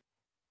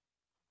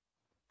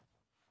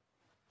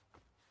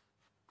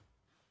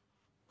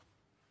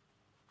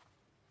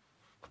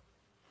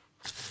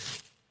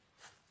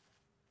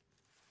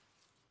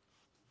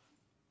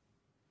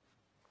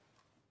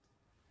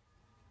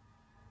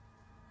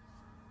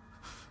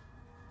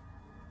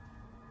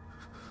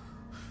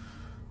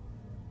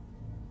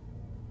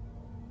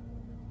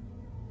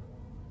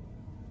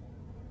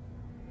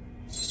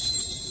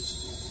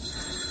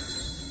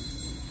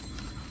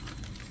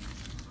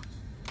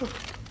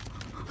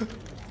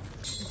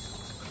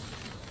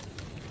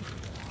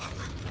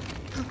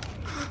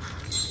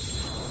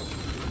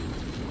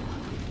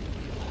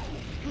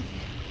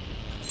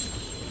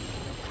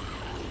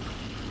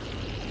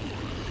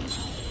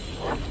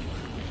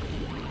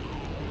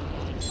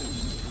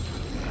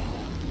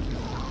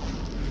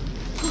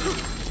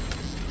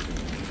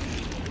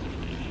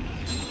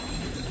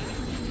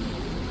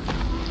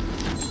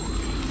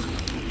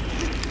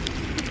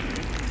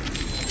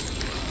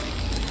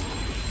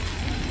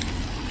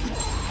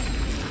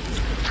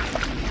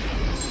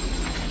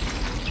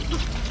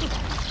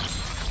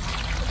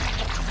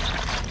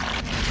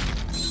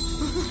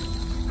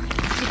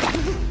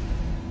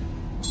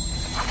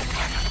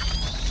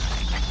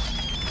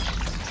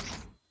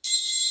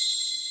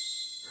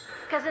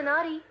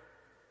 Kazunori,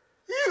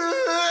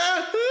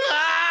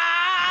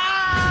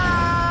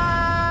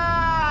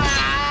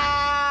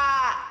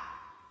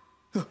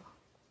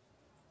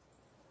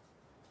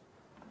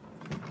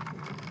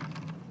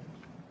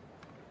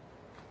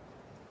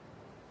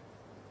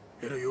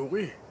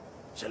 Hiroyuki,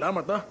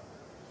 salamat ha.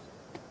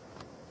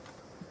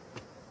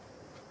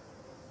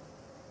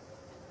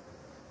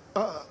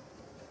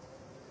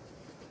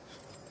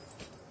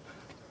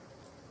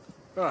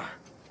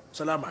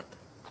 Salamat.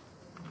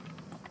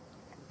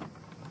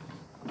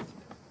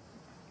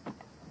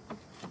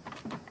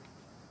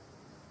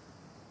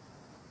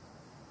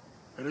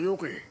 Pero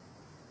Yuki,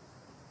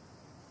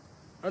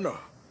 ano?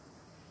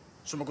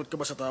 Sumagot ka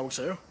ba sa tawag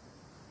sa'yo?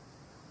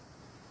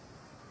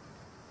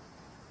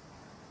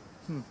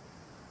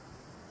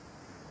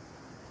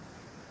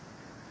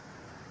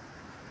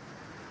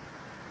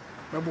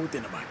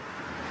 Mabuti naman.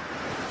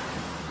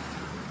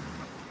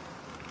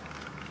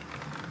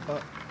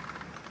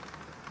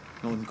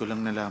 Noon ko lang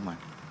nalaman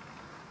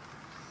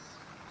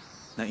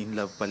na in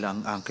love pala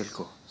ang uncle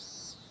ko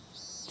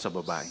sa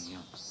babaeng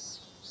yun.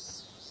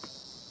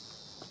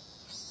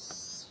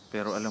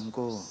 Pero alam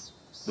ko,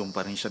 doon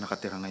pa rin siya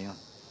nakatira ngayon.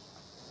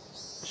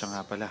 Siya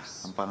nga pala,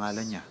 ang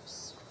pangalan niya,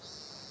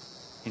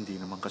 hindi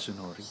naman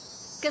Kasunori.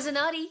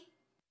 Kazunari!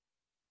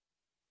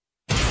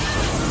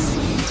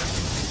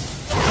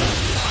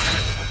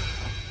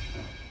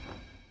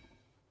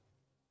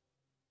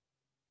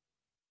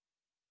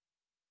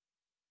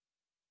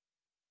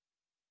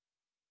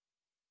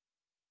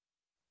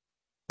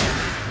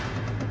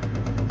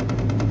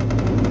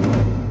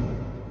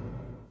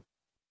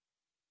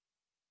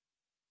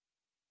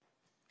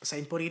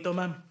 Pasahin po rito,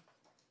 ma'am.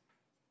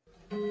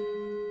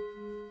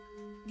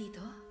 Dito?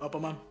 Opo,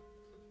 ma'am.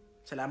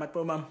 Salamat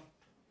po, ma'am.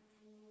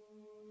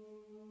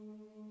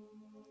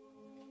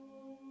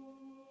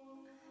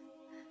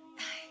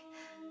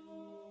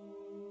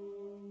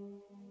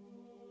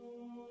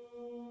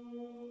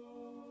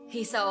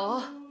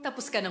 Hisao,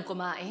 tapos ka nang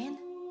kumain?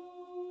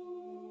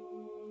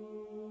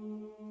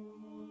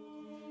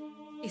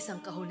 Isang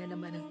kahon na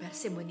naman ang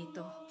persimo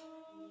nito.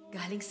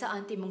 Galing sa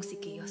auntie mong si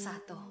Kiyo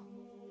Sato.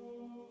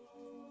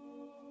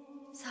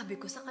 Sabi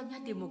ko sa kanya,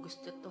 di mo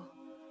gusto to.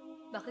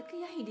 Bakit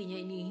kaya hindi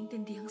niya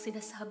iniintindi ang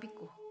sinasabi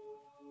ko?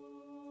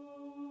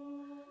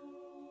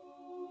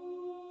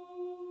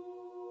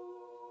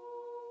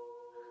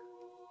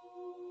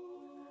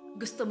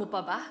 Gusto mo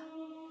pa ba?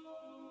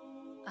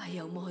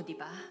 Ayaw mo, di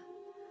ba?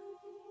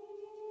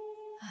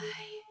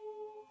 Ay,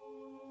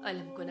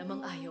 alam ko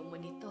namang ayaw mo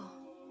nito.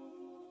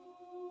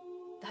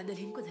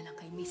 Dadalhin ko na lang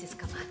kay Mrs.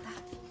 Kamata.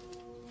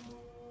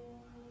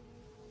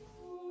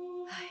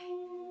 Ay,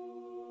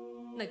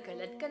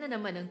 nagkalat ka na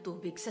naman ng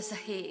tubig sa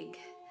sahig.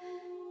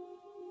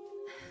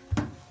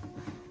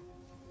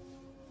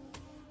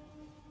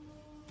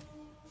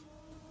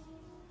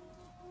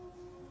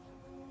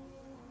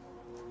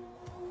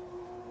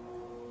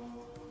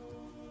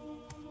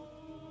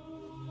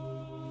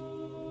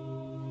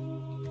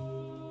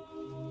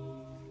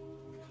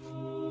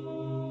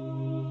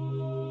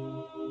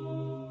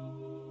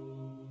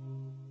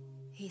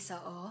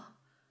 Hisao,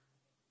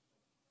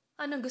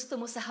 anong gusto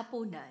mo sa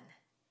hapunan?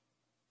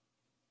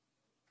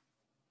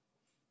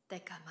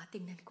 Teka,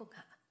 matingnan ko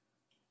nga.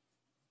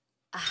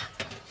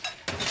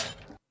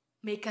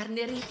 May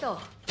karne rito.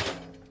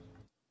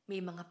 May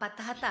mga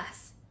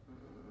patatas.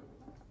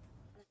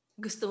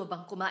 Gusto mo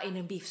bang kumain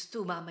ng beef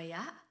stew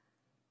mamaya?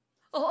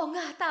 Oo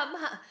nga,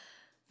 tama.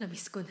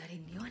 Namiss ko na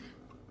rin yun.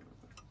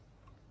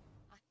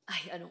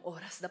 Ay, anong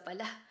oras na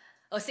pala?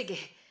 O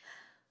sige,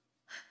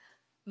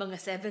 mga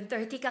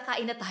 7:30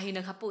 kakain na tayo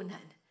ng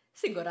hapunan.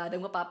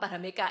 Siguradong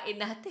mapaparami kain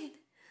natin.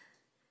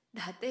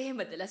 Dati,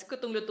 madalas ko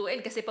itong lutuin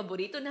kasi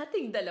paborito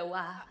nating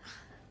dalawa.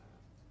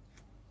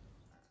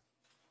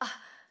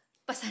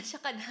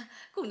 Pasensya ka na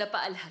kung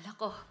napaalala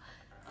ko.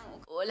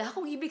 Wala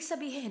akong ibig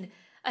sabihin.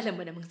 Alam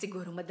mo namang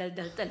siguro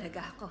madaldal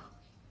talaga ako.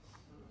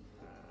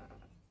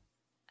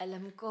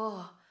 Alam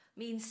ko,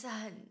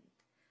 minsan,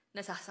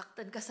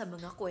 nasasaktan ka sa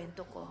mga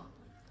kwento ko.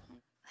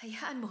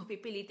 Hayaan mo,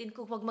 pipilitin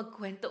kong huwag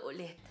magkwento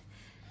ulit.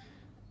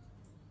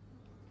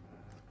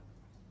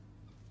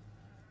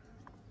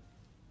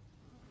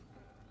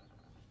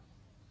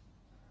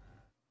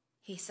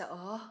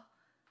 Hisao,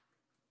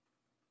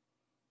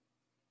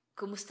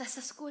 kumusta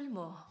sa school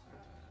mo?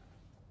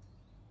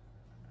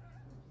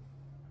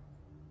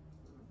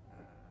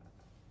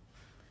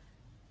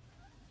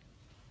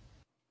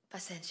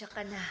 Pasensya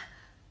ka na.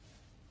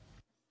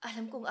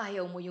 Alam kong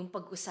ayaw mo yung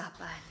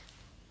pag-usapan.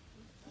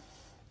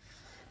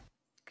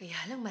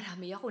 Kaya lang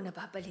marami ako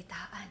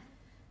nababalitaan.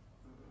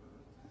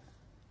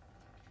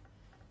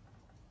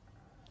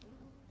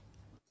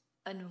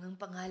 Ano ngang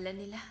pangalan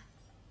nila?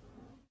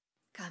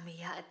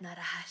 Kamiya at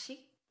Narahashi?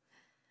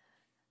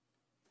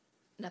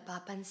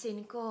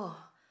 Napapansin ko,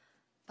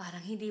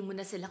 parang hindi mo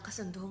na sila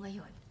kasundo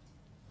ngayon.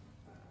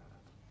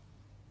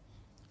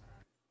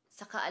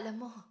 Saka alam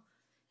mo,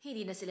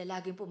 hindi na sila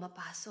laging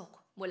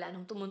pumapasok mula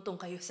nung tumuntong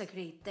kayo sa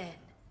grade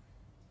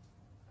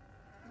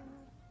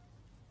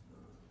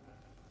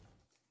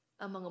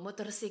 10. Ang mga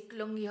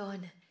motorsiklong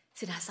yon,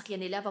 sinasakyan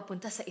nila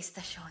papunta sa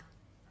istasyon.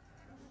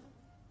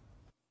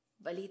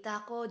 Balita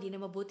ko, di na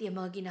mabuti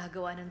ang mga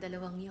ginagawa ng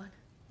dalawang yon.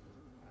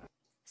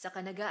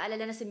 Saka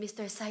nag-aalala na si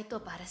Mr. Saito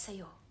para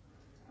sa'yo.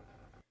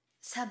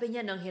 Sabi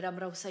niya nang hiram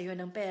raw sa'yo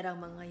ng pera ang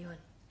mga yon.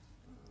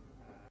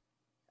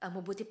 Ang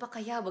mabuti pa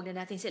kaya, wag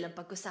na natin silang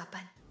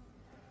pag-usapan.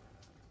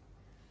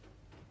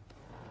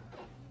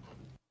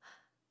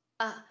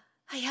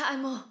 Hayaan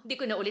mo, di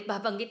ko na ulit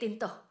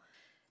babanggitin to.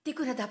 Di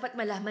ko na dapat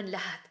malaman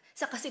lahat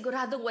sa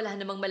kasiguradong wala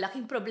namang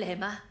malaking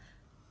problema.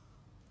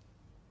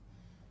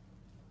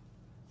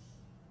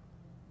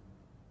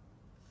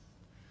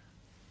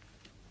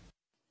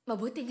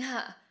 Mabuti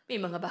nga, may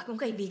mga bagong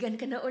kaibigan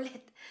ka na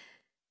ulit.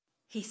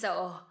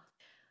 Hisao,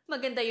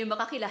 maganda yung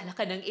makakilala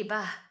ka ng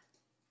iba.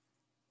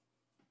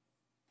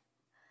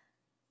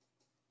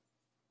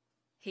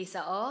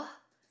 Hisao,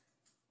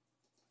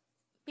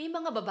 may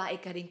mga babae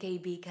ka rin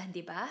kaibigan,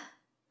 di ba?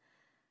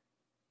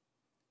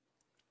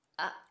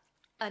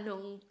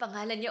 Anong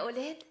pangalan niya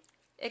ulit?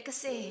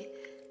 Kasi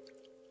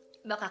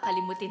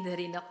makakalimutin na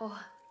rin ako.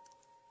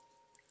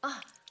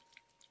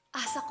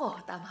 Asa ko,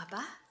 tama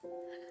ba?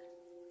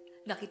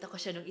 Nakita ko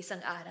siya nung isang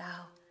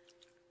araw.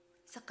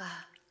 Saka,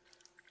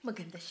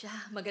 maganda siya.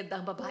 Maganda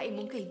ang babae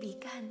mong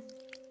kaibigan.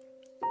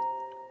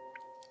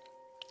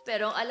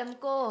 Pero ang alam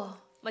ko,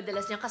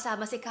 madalas niyang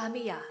kasama si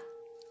Kamiya.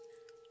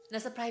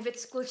 Nasa private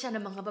school siya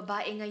ng mga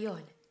babae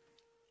ngayon.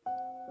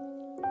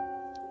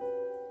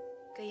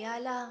 Kaya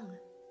lang,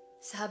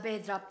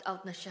 sabi dropped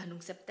out na siya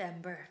nung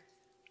September.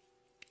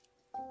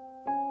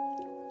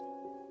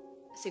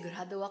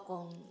 Sigurado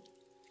akong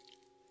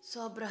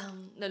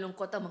sobrang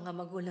nalungkot ang mga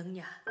magulang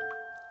niya.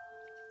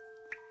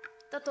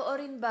 Totoo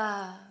rin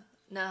ba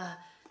na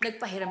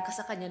nagpahiram ka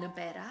sa kanya ng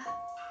pera?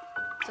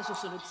 Sa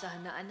susunod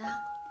sana, anak,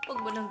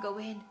 huwag mo nang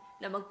gawin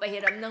na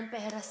magpahiram ng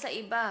pera sa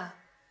iba.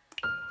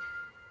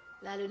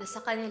 Lalo na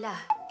sa kanila,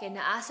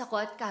 kina Asa ko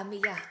at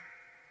Kamiya.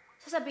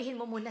 Sasabihin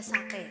mo muna sa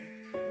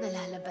akin,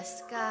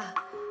 nalalabas ka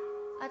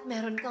at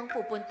meron kang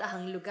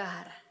pupuntahang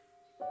lugar.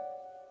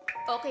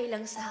 Okay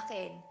lang sa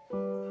akin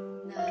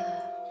na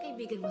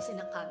kaibigan mo si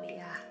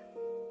Kamiya.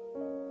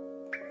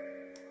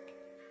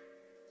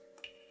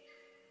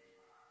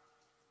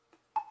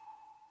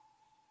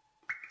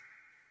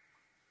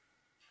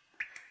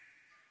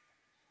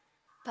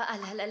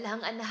 Paalala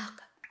lang, anak.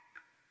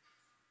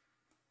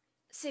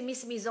 Si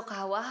Miss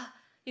Mizokawa,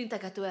 yung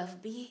taga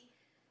 12B,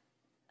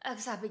 ang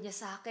sabi niya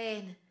sa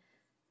akin,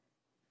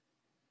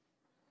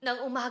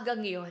 nang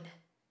umagang yun,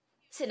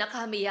 sina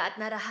Kamiya at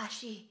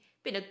Narahashi,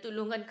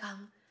 pinagtulungan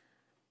kang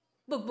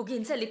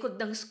bugbugin sa likod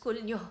ng school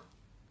niyo.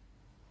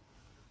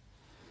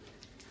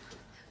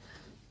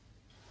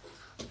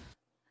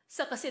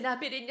 Saka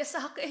sinabi rin niya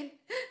sa akin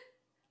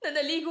na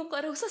naligo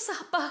ka raw sa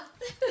sapa.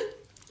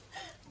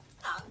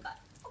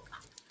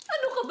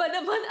 Ano ka ba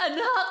naman,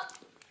 anak?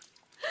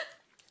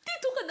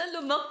 Dito ka na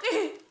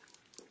lumaki.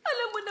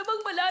 Alam mo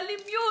namang malalim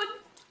yun.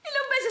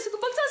 Ilang beses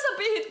ko bang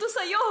sasabihin to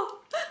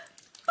sa'yo?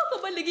 Baka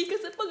maligi ka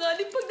sa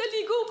panganib pag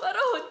naligo ka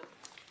ron.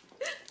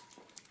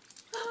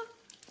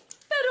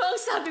 Pero ang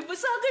sabi mo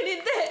sa akin,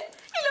 hindi.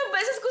 Ilang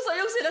beses ko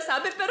sa'yo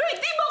sinasabi, pero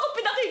hindi mo ako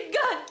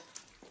pinakinggan.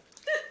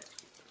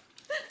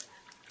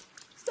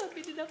 Sabi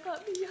nila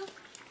Kamiya,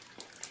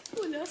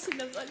 wala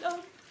silang alam.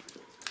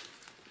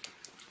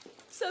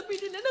 Sabi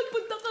nila,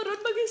 nagpunta ka ron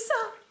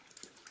mag-isa.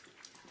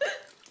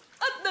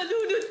 At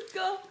nalunod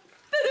ka.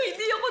 Pero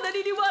hindi ako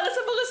naniniwala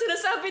sa mga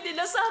sinasabi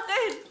nila sa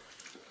akin.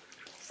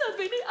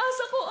 Sabi ni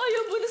Asa ko,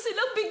 ayaw mo na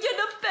silang bigyan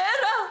ng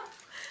pera.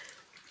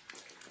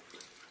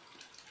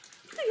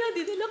 Kaya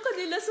dinala ka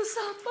nila sa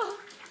sapa.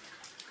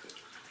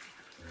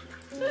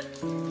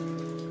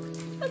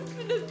 At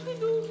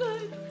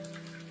pinagtulungan.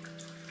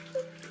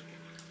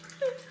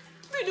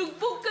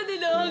 Binugbog ka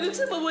nila hanggang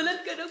sa mawalan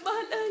ka ng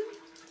malay.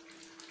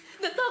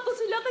 Natakot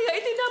sila kaya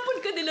itinapon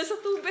ka nila sa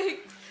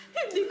tubig.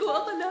 Hindi ko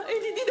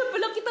akalain, hindi na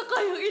pala kita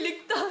kayang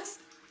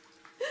iligtas.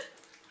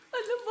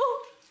 Alam mo,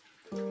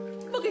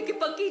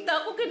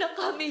 makikipagkita ako kina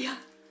Kamiya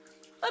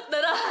at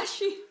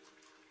Narahashi.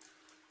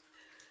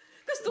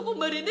 Gusto ko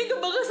marinig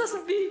ang mga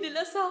sasabihin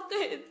nila sa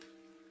akin.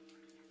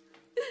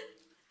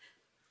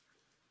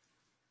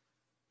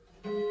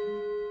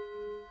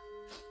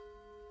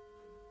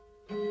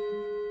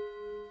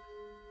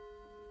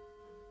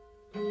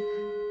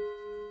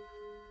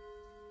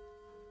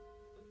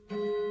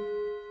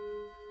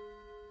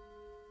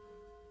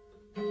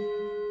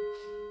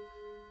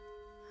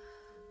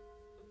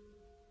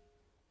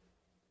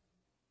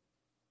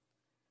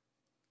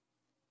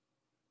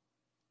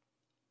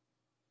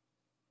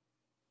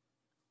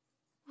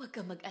 Huwag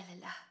kang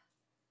mag-alala.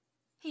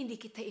 Hindi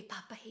kita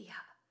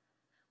ipapahiya.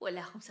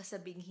 Wala akong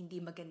sasabing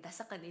hindi maganda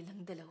sa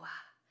kanilang dalawa.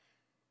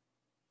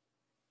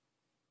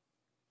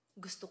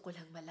 Gusto ko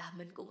lang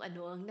malaman kung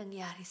ano ang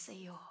nangyari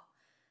sa'yo.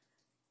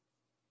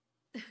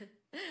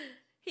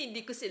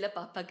 Hindi ko sila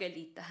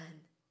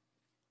papagalitan.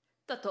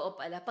 Totoo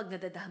pala pag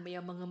nadadamay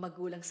ang mga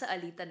magulang sa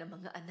alitan ng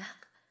mga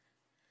anak.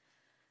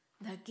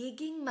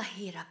 Nagiging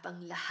mahirap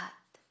ang lahat.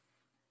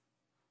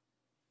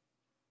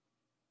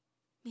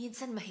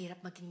 Minsan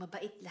mahirap maging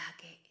mabait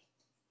lagi.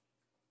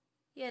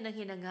 Yan ang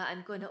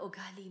hinangaan ko na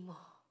ugali mo.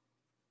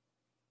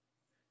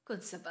 Kung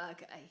sa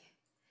bagay,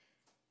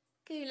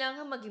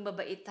 kailangan maging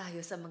mabait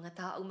tayo sa mga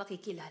taong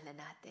makikilala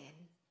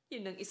natin.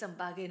 Yun ang isang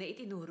bagay na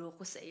itinuro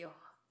ko sa iyo.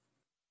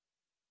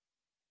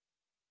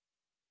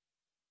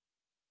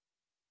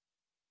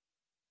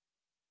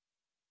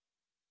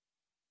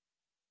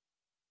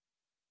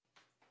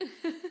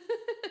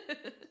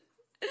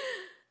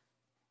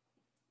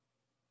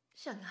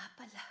 Siya nga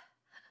pala.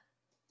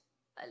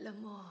 Alam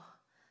mo,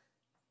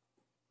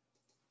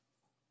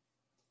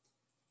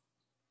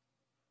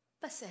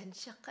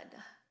 pasensya ka na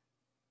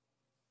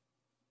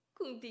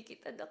kung di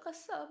kita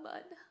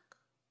nakasama, anak.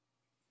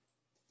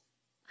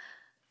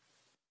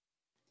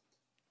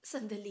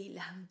 Sandali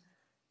lang.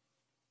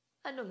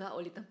 Ano nga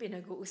ulit ang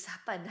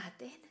pinag-uusapan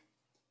natin?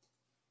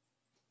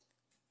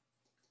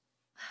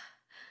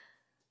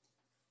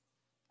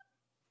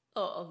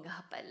 Oo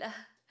nga pala.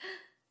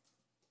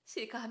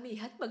 Si Kami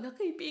at mga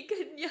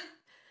kaibigan niya.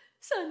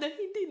 Sana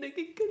hindi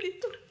naging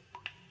ganito.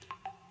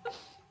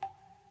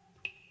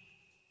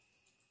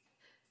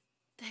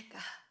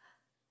 Teka,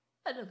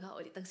 ano nga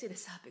ulit ang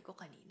sinasabi ko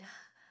kanina?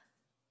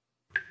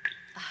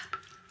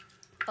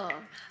 Oo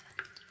nga.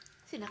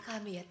 Sina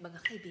Kami at mga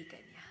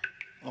kaibigan niya.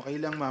 Okay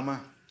lang, Mama.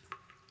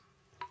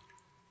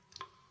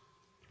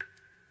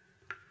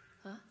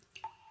 Huh?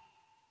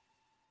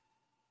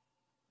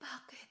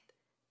 Bakit?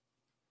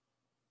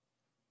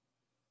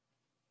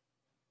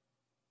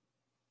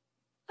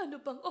 Ano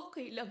bang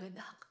okay lang,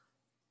 anak?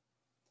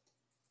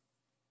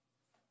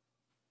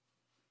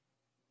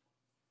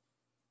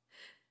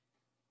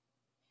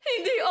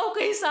 Hindi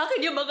okay sa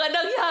akin yung mga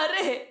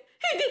nangyari.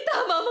 Hindi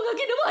tama ang mga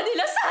ginawa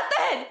nila sa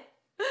atin.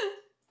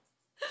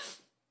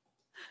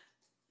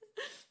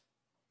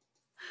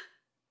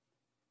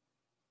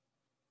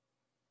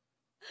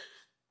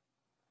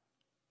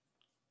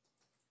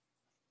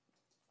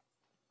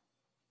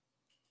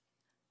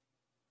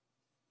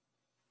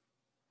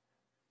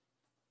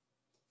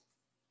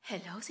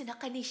 Hello, sina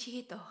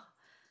Kanishito.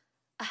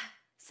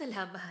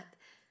 Salamat.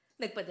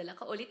 Nagpadala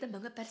ka ulit ng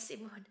mga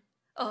persimon.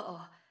 Oo,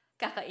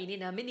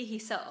 kakainin namin ni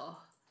Hisao.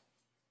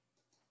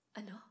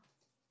 Ano?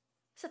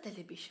 Sa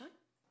telebisyon?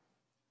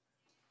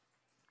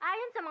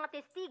 Ayon sa mga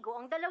testigo,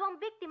 ang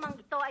dalawang biktimang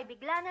ito ay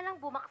bigla na lang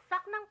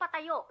bumaksak ng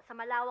patayo sa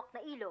malawak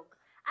na ilog.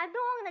 Ano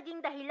ang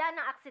naging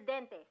dahilan ng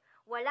aksidente?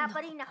 Wala pa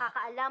rin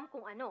nakakaalam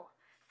kung ano.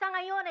 Sa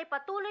ngayon ay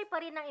patuloy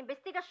pa rin ang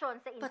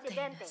investigasyon sa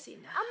insidente.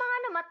 Ang mga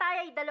namatay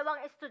ay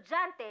dalawang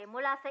estudyante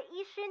mula sa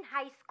Ishin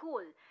High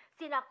School,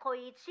 sina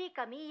Koichi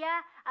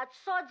Kamiya at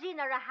Shoji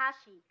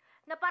Narahashi,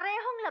 na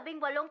parehong 18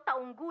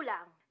 taong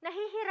gulang.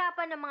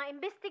 Nahihirapan ng mga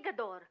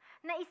investigador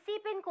na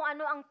isipin kung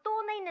ano ang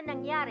tunay na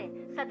nangyari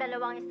sa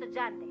dalawang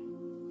estudyante.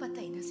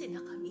 Patay na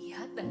sina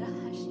Kamiya at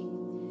Narahashi.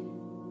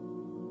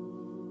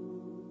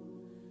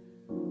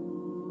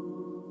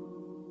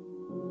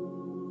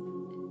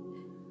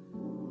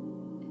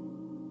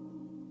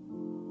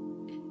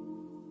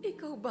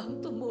 Ikaw bang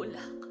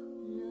tumulak?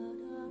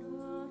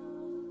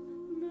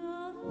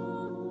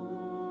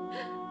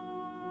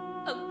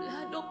 Ang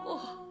plano ko,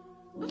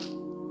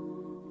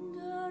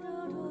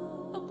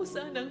 ako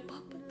sanang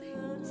papatay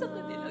sa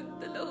kanilang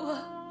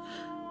dalawa.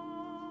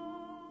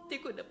 Di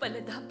ko na pala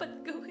dapat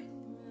gawin.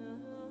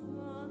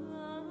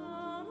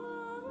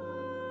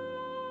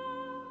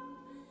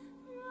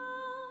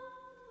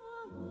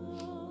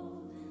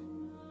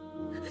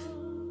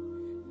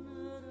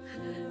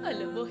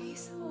 Alam mo,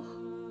 Hisao,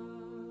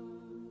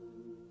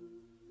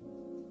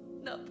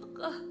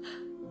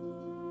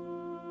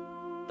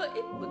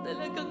 bait mo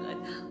talagang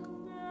anak.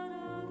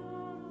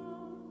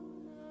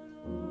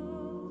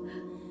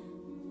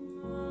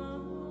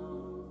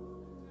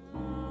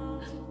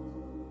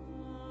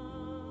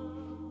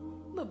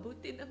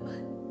 Mabuti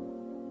naman.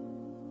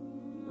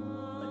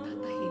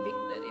 Matatahimik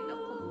na rin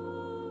ako.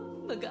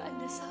 Magaan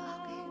na sa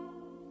akin.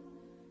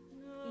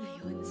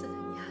 Ngayon sa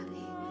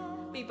nangyari,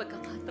 may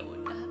pagkakataon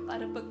na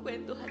para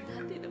pagkwentuhan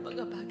natin ang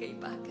mga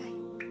bagay-bagay.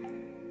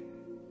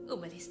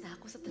 Umalis na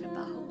ako sa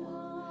trabaho ko.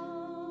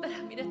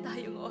 Marami na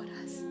tayong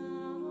oras.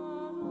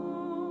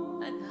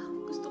 Anak,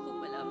 gusto kong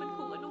malaman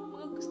kung anong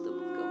mga gusto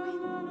mong gawin.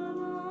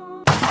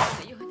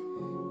 Ngayon,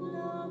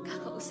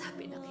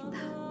 kakausapin na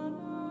kita.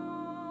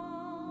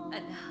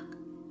 Anak,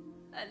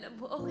 alam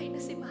mo okay na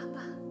si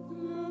Mama.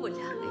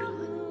 Mula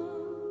ngayon,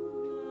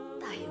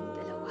 tayong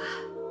dalawa.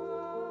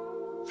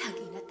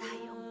 Lagi na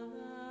tayong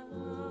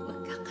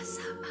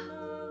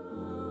magkakasama.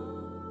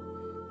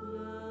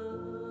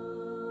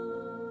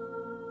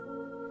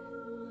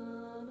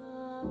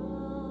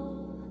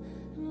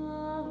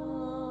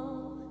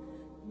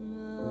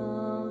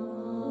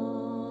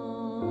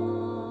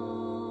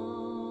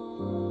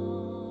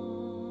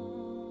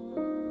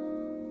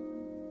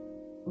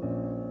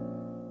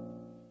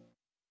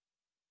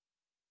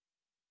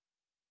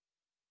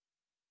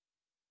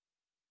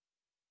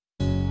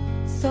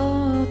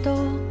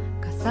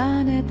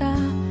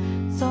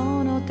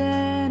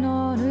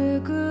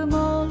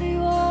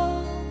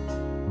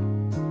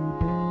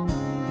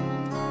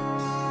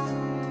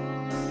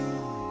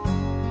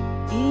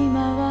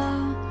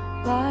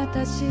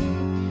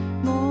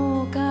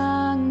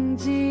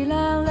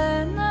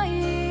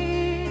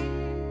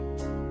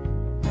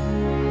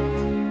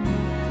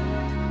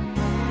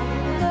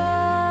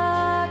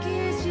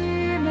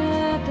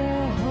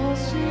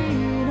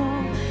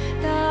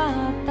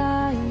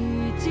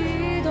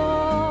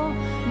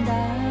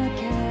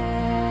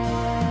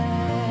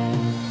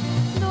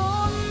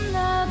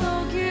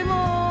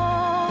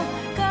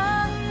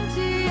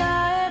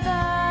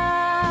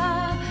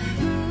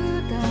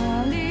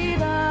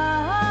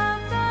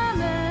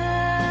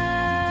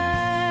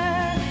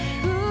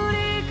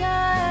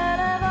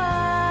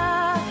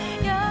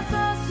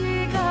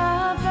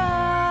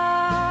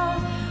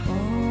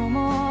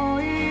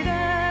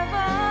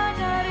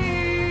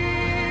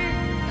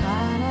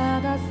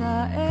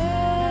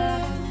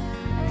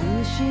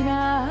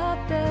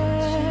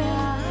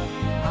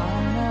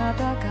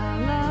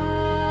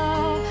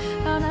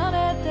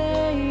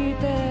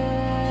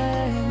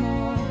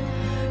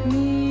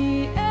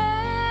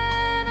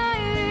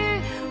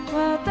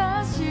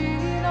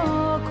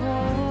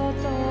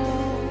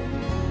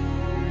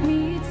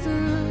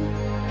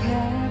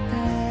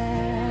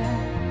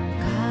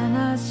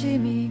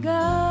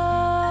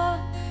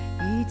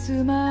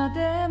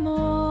 で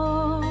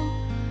も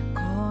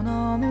こ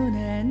の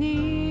胸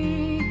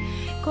に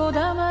こ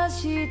だま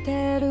し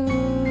てる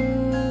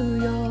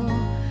よ。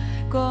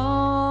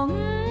こん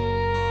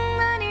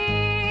な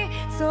に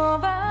そ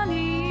ば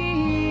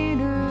にい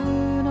る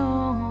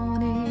の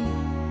に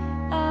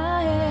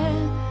会え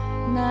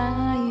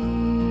ない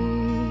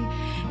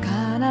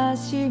悲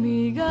し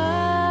み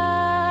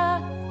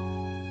が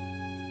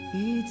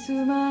いつ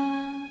ま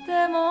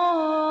で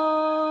も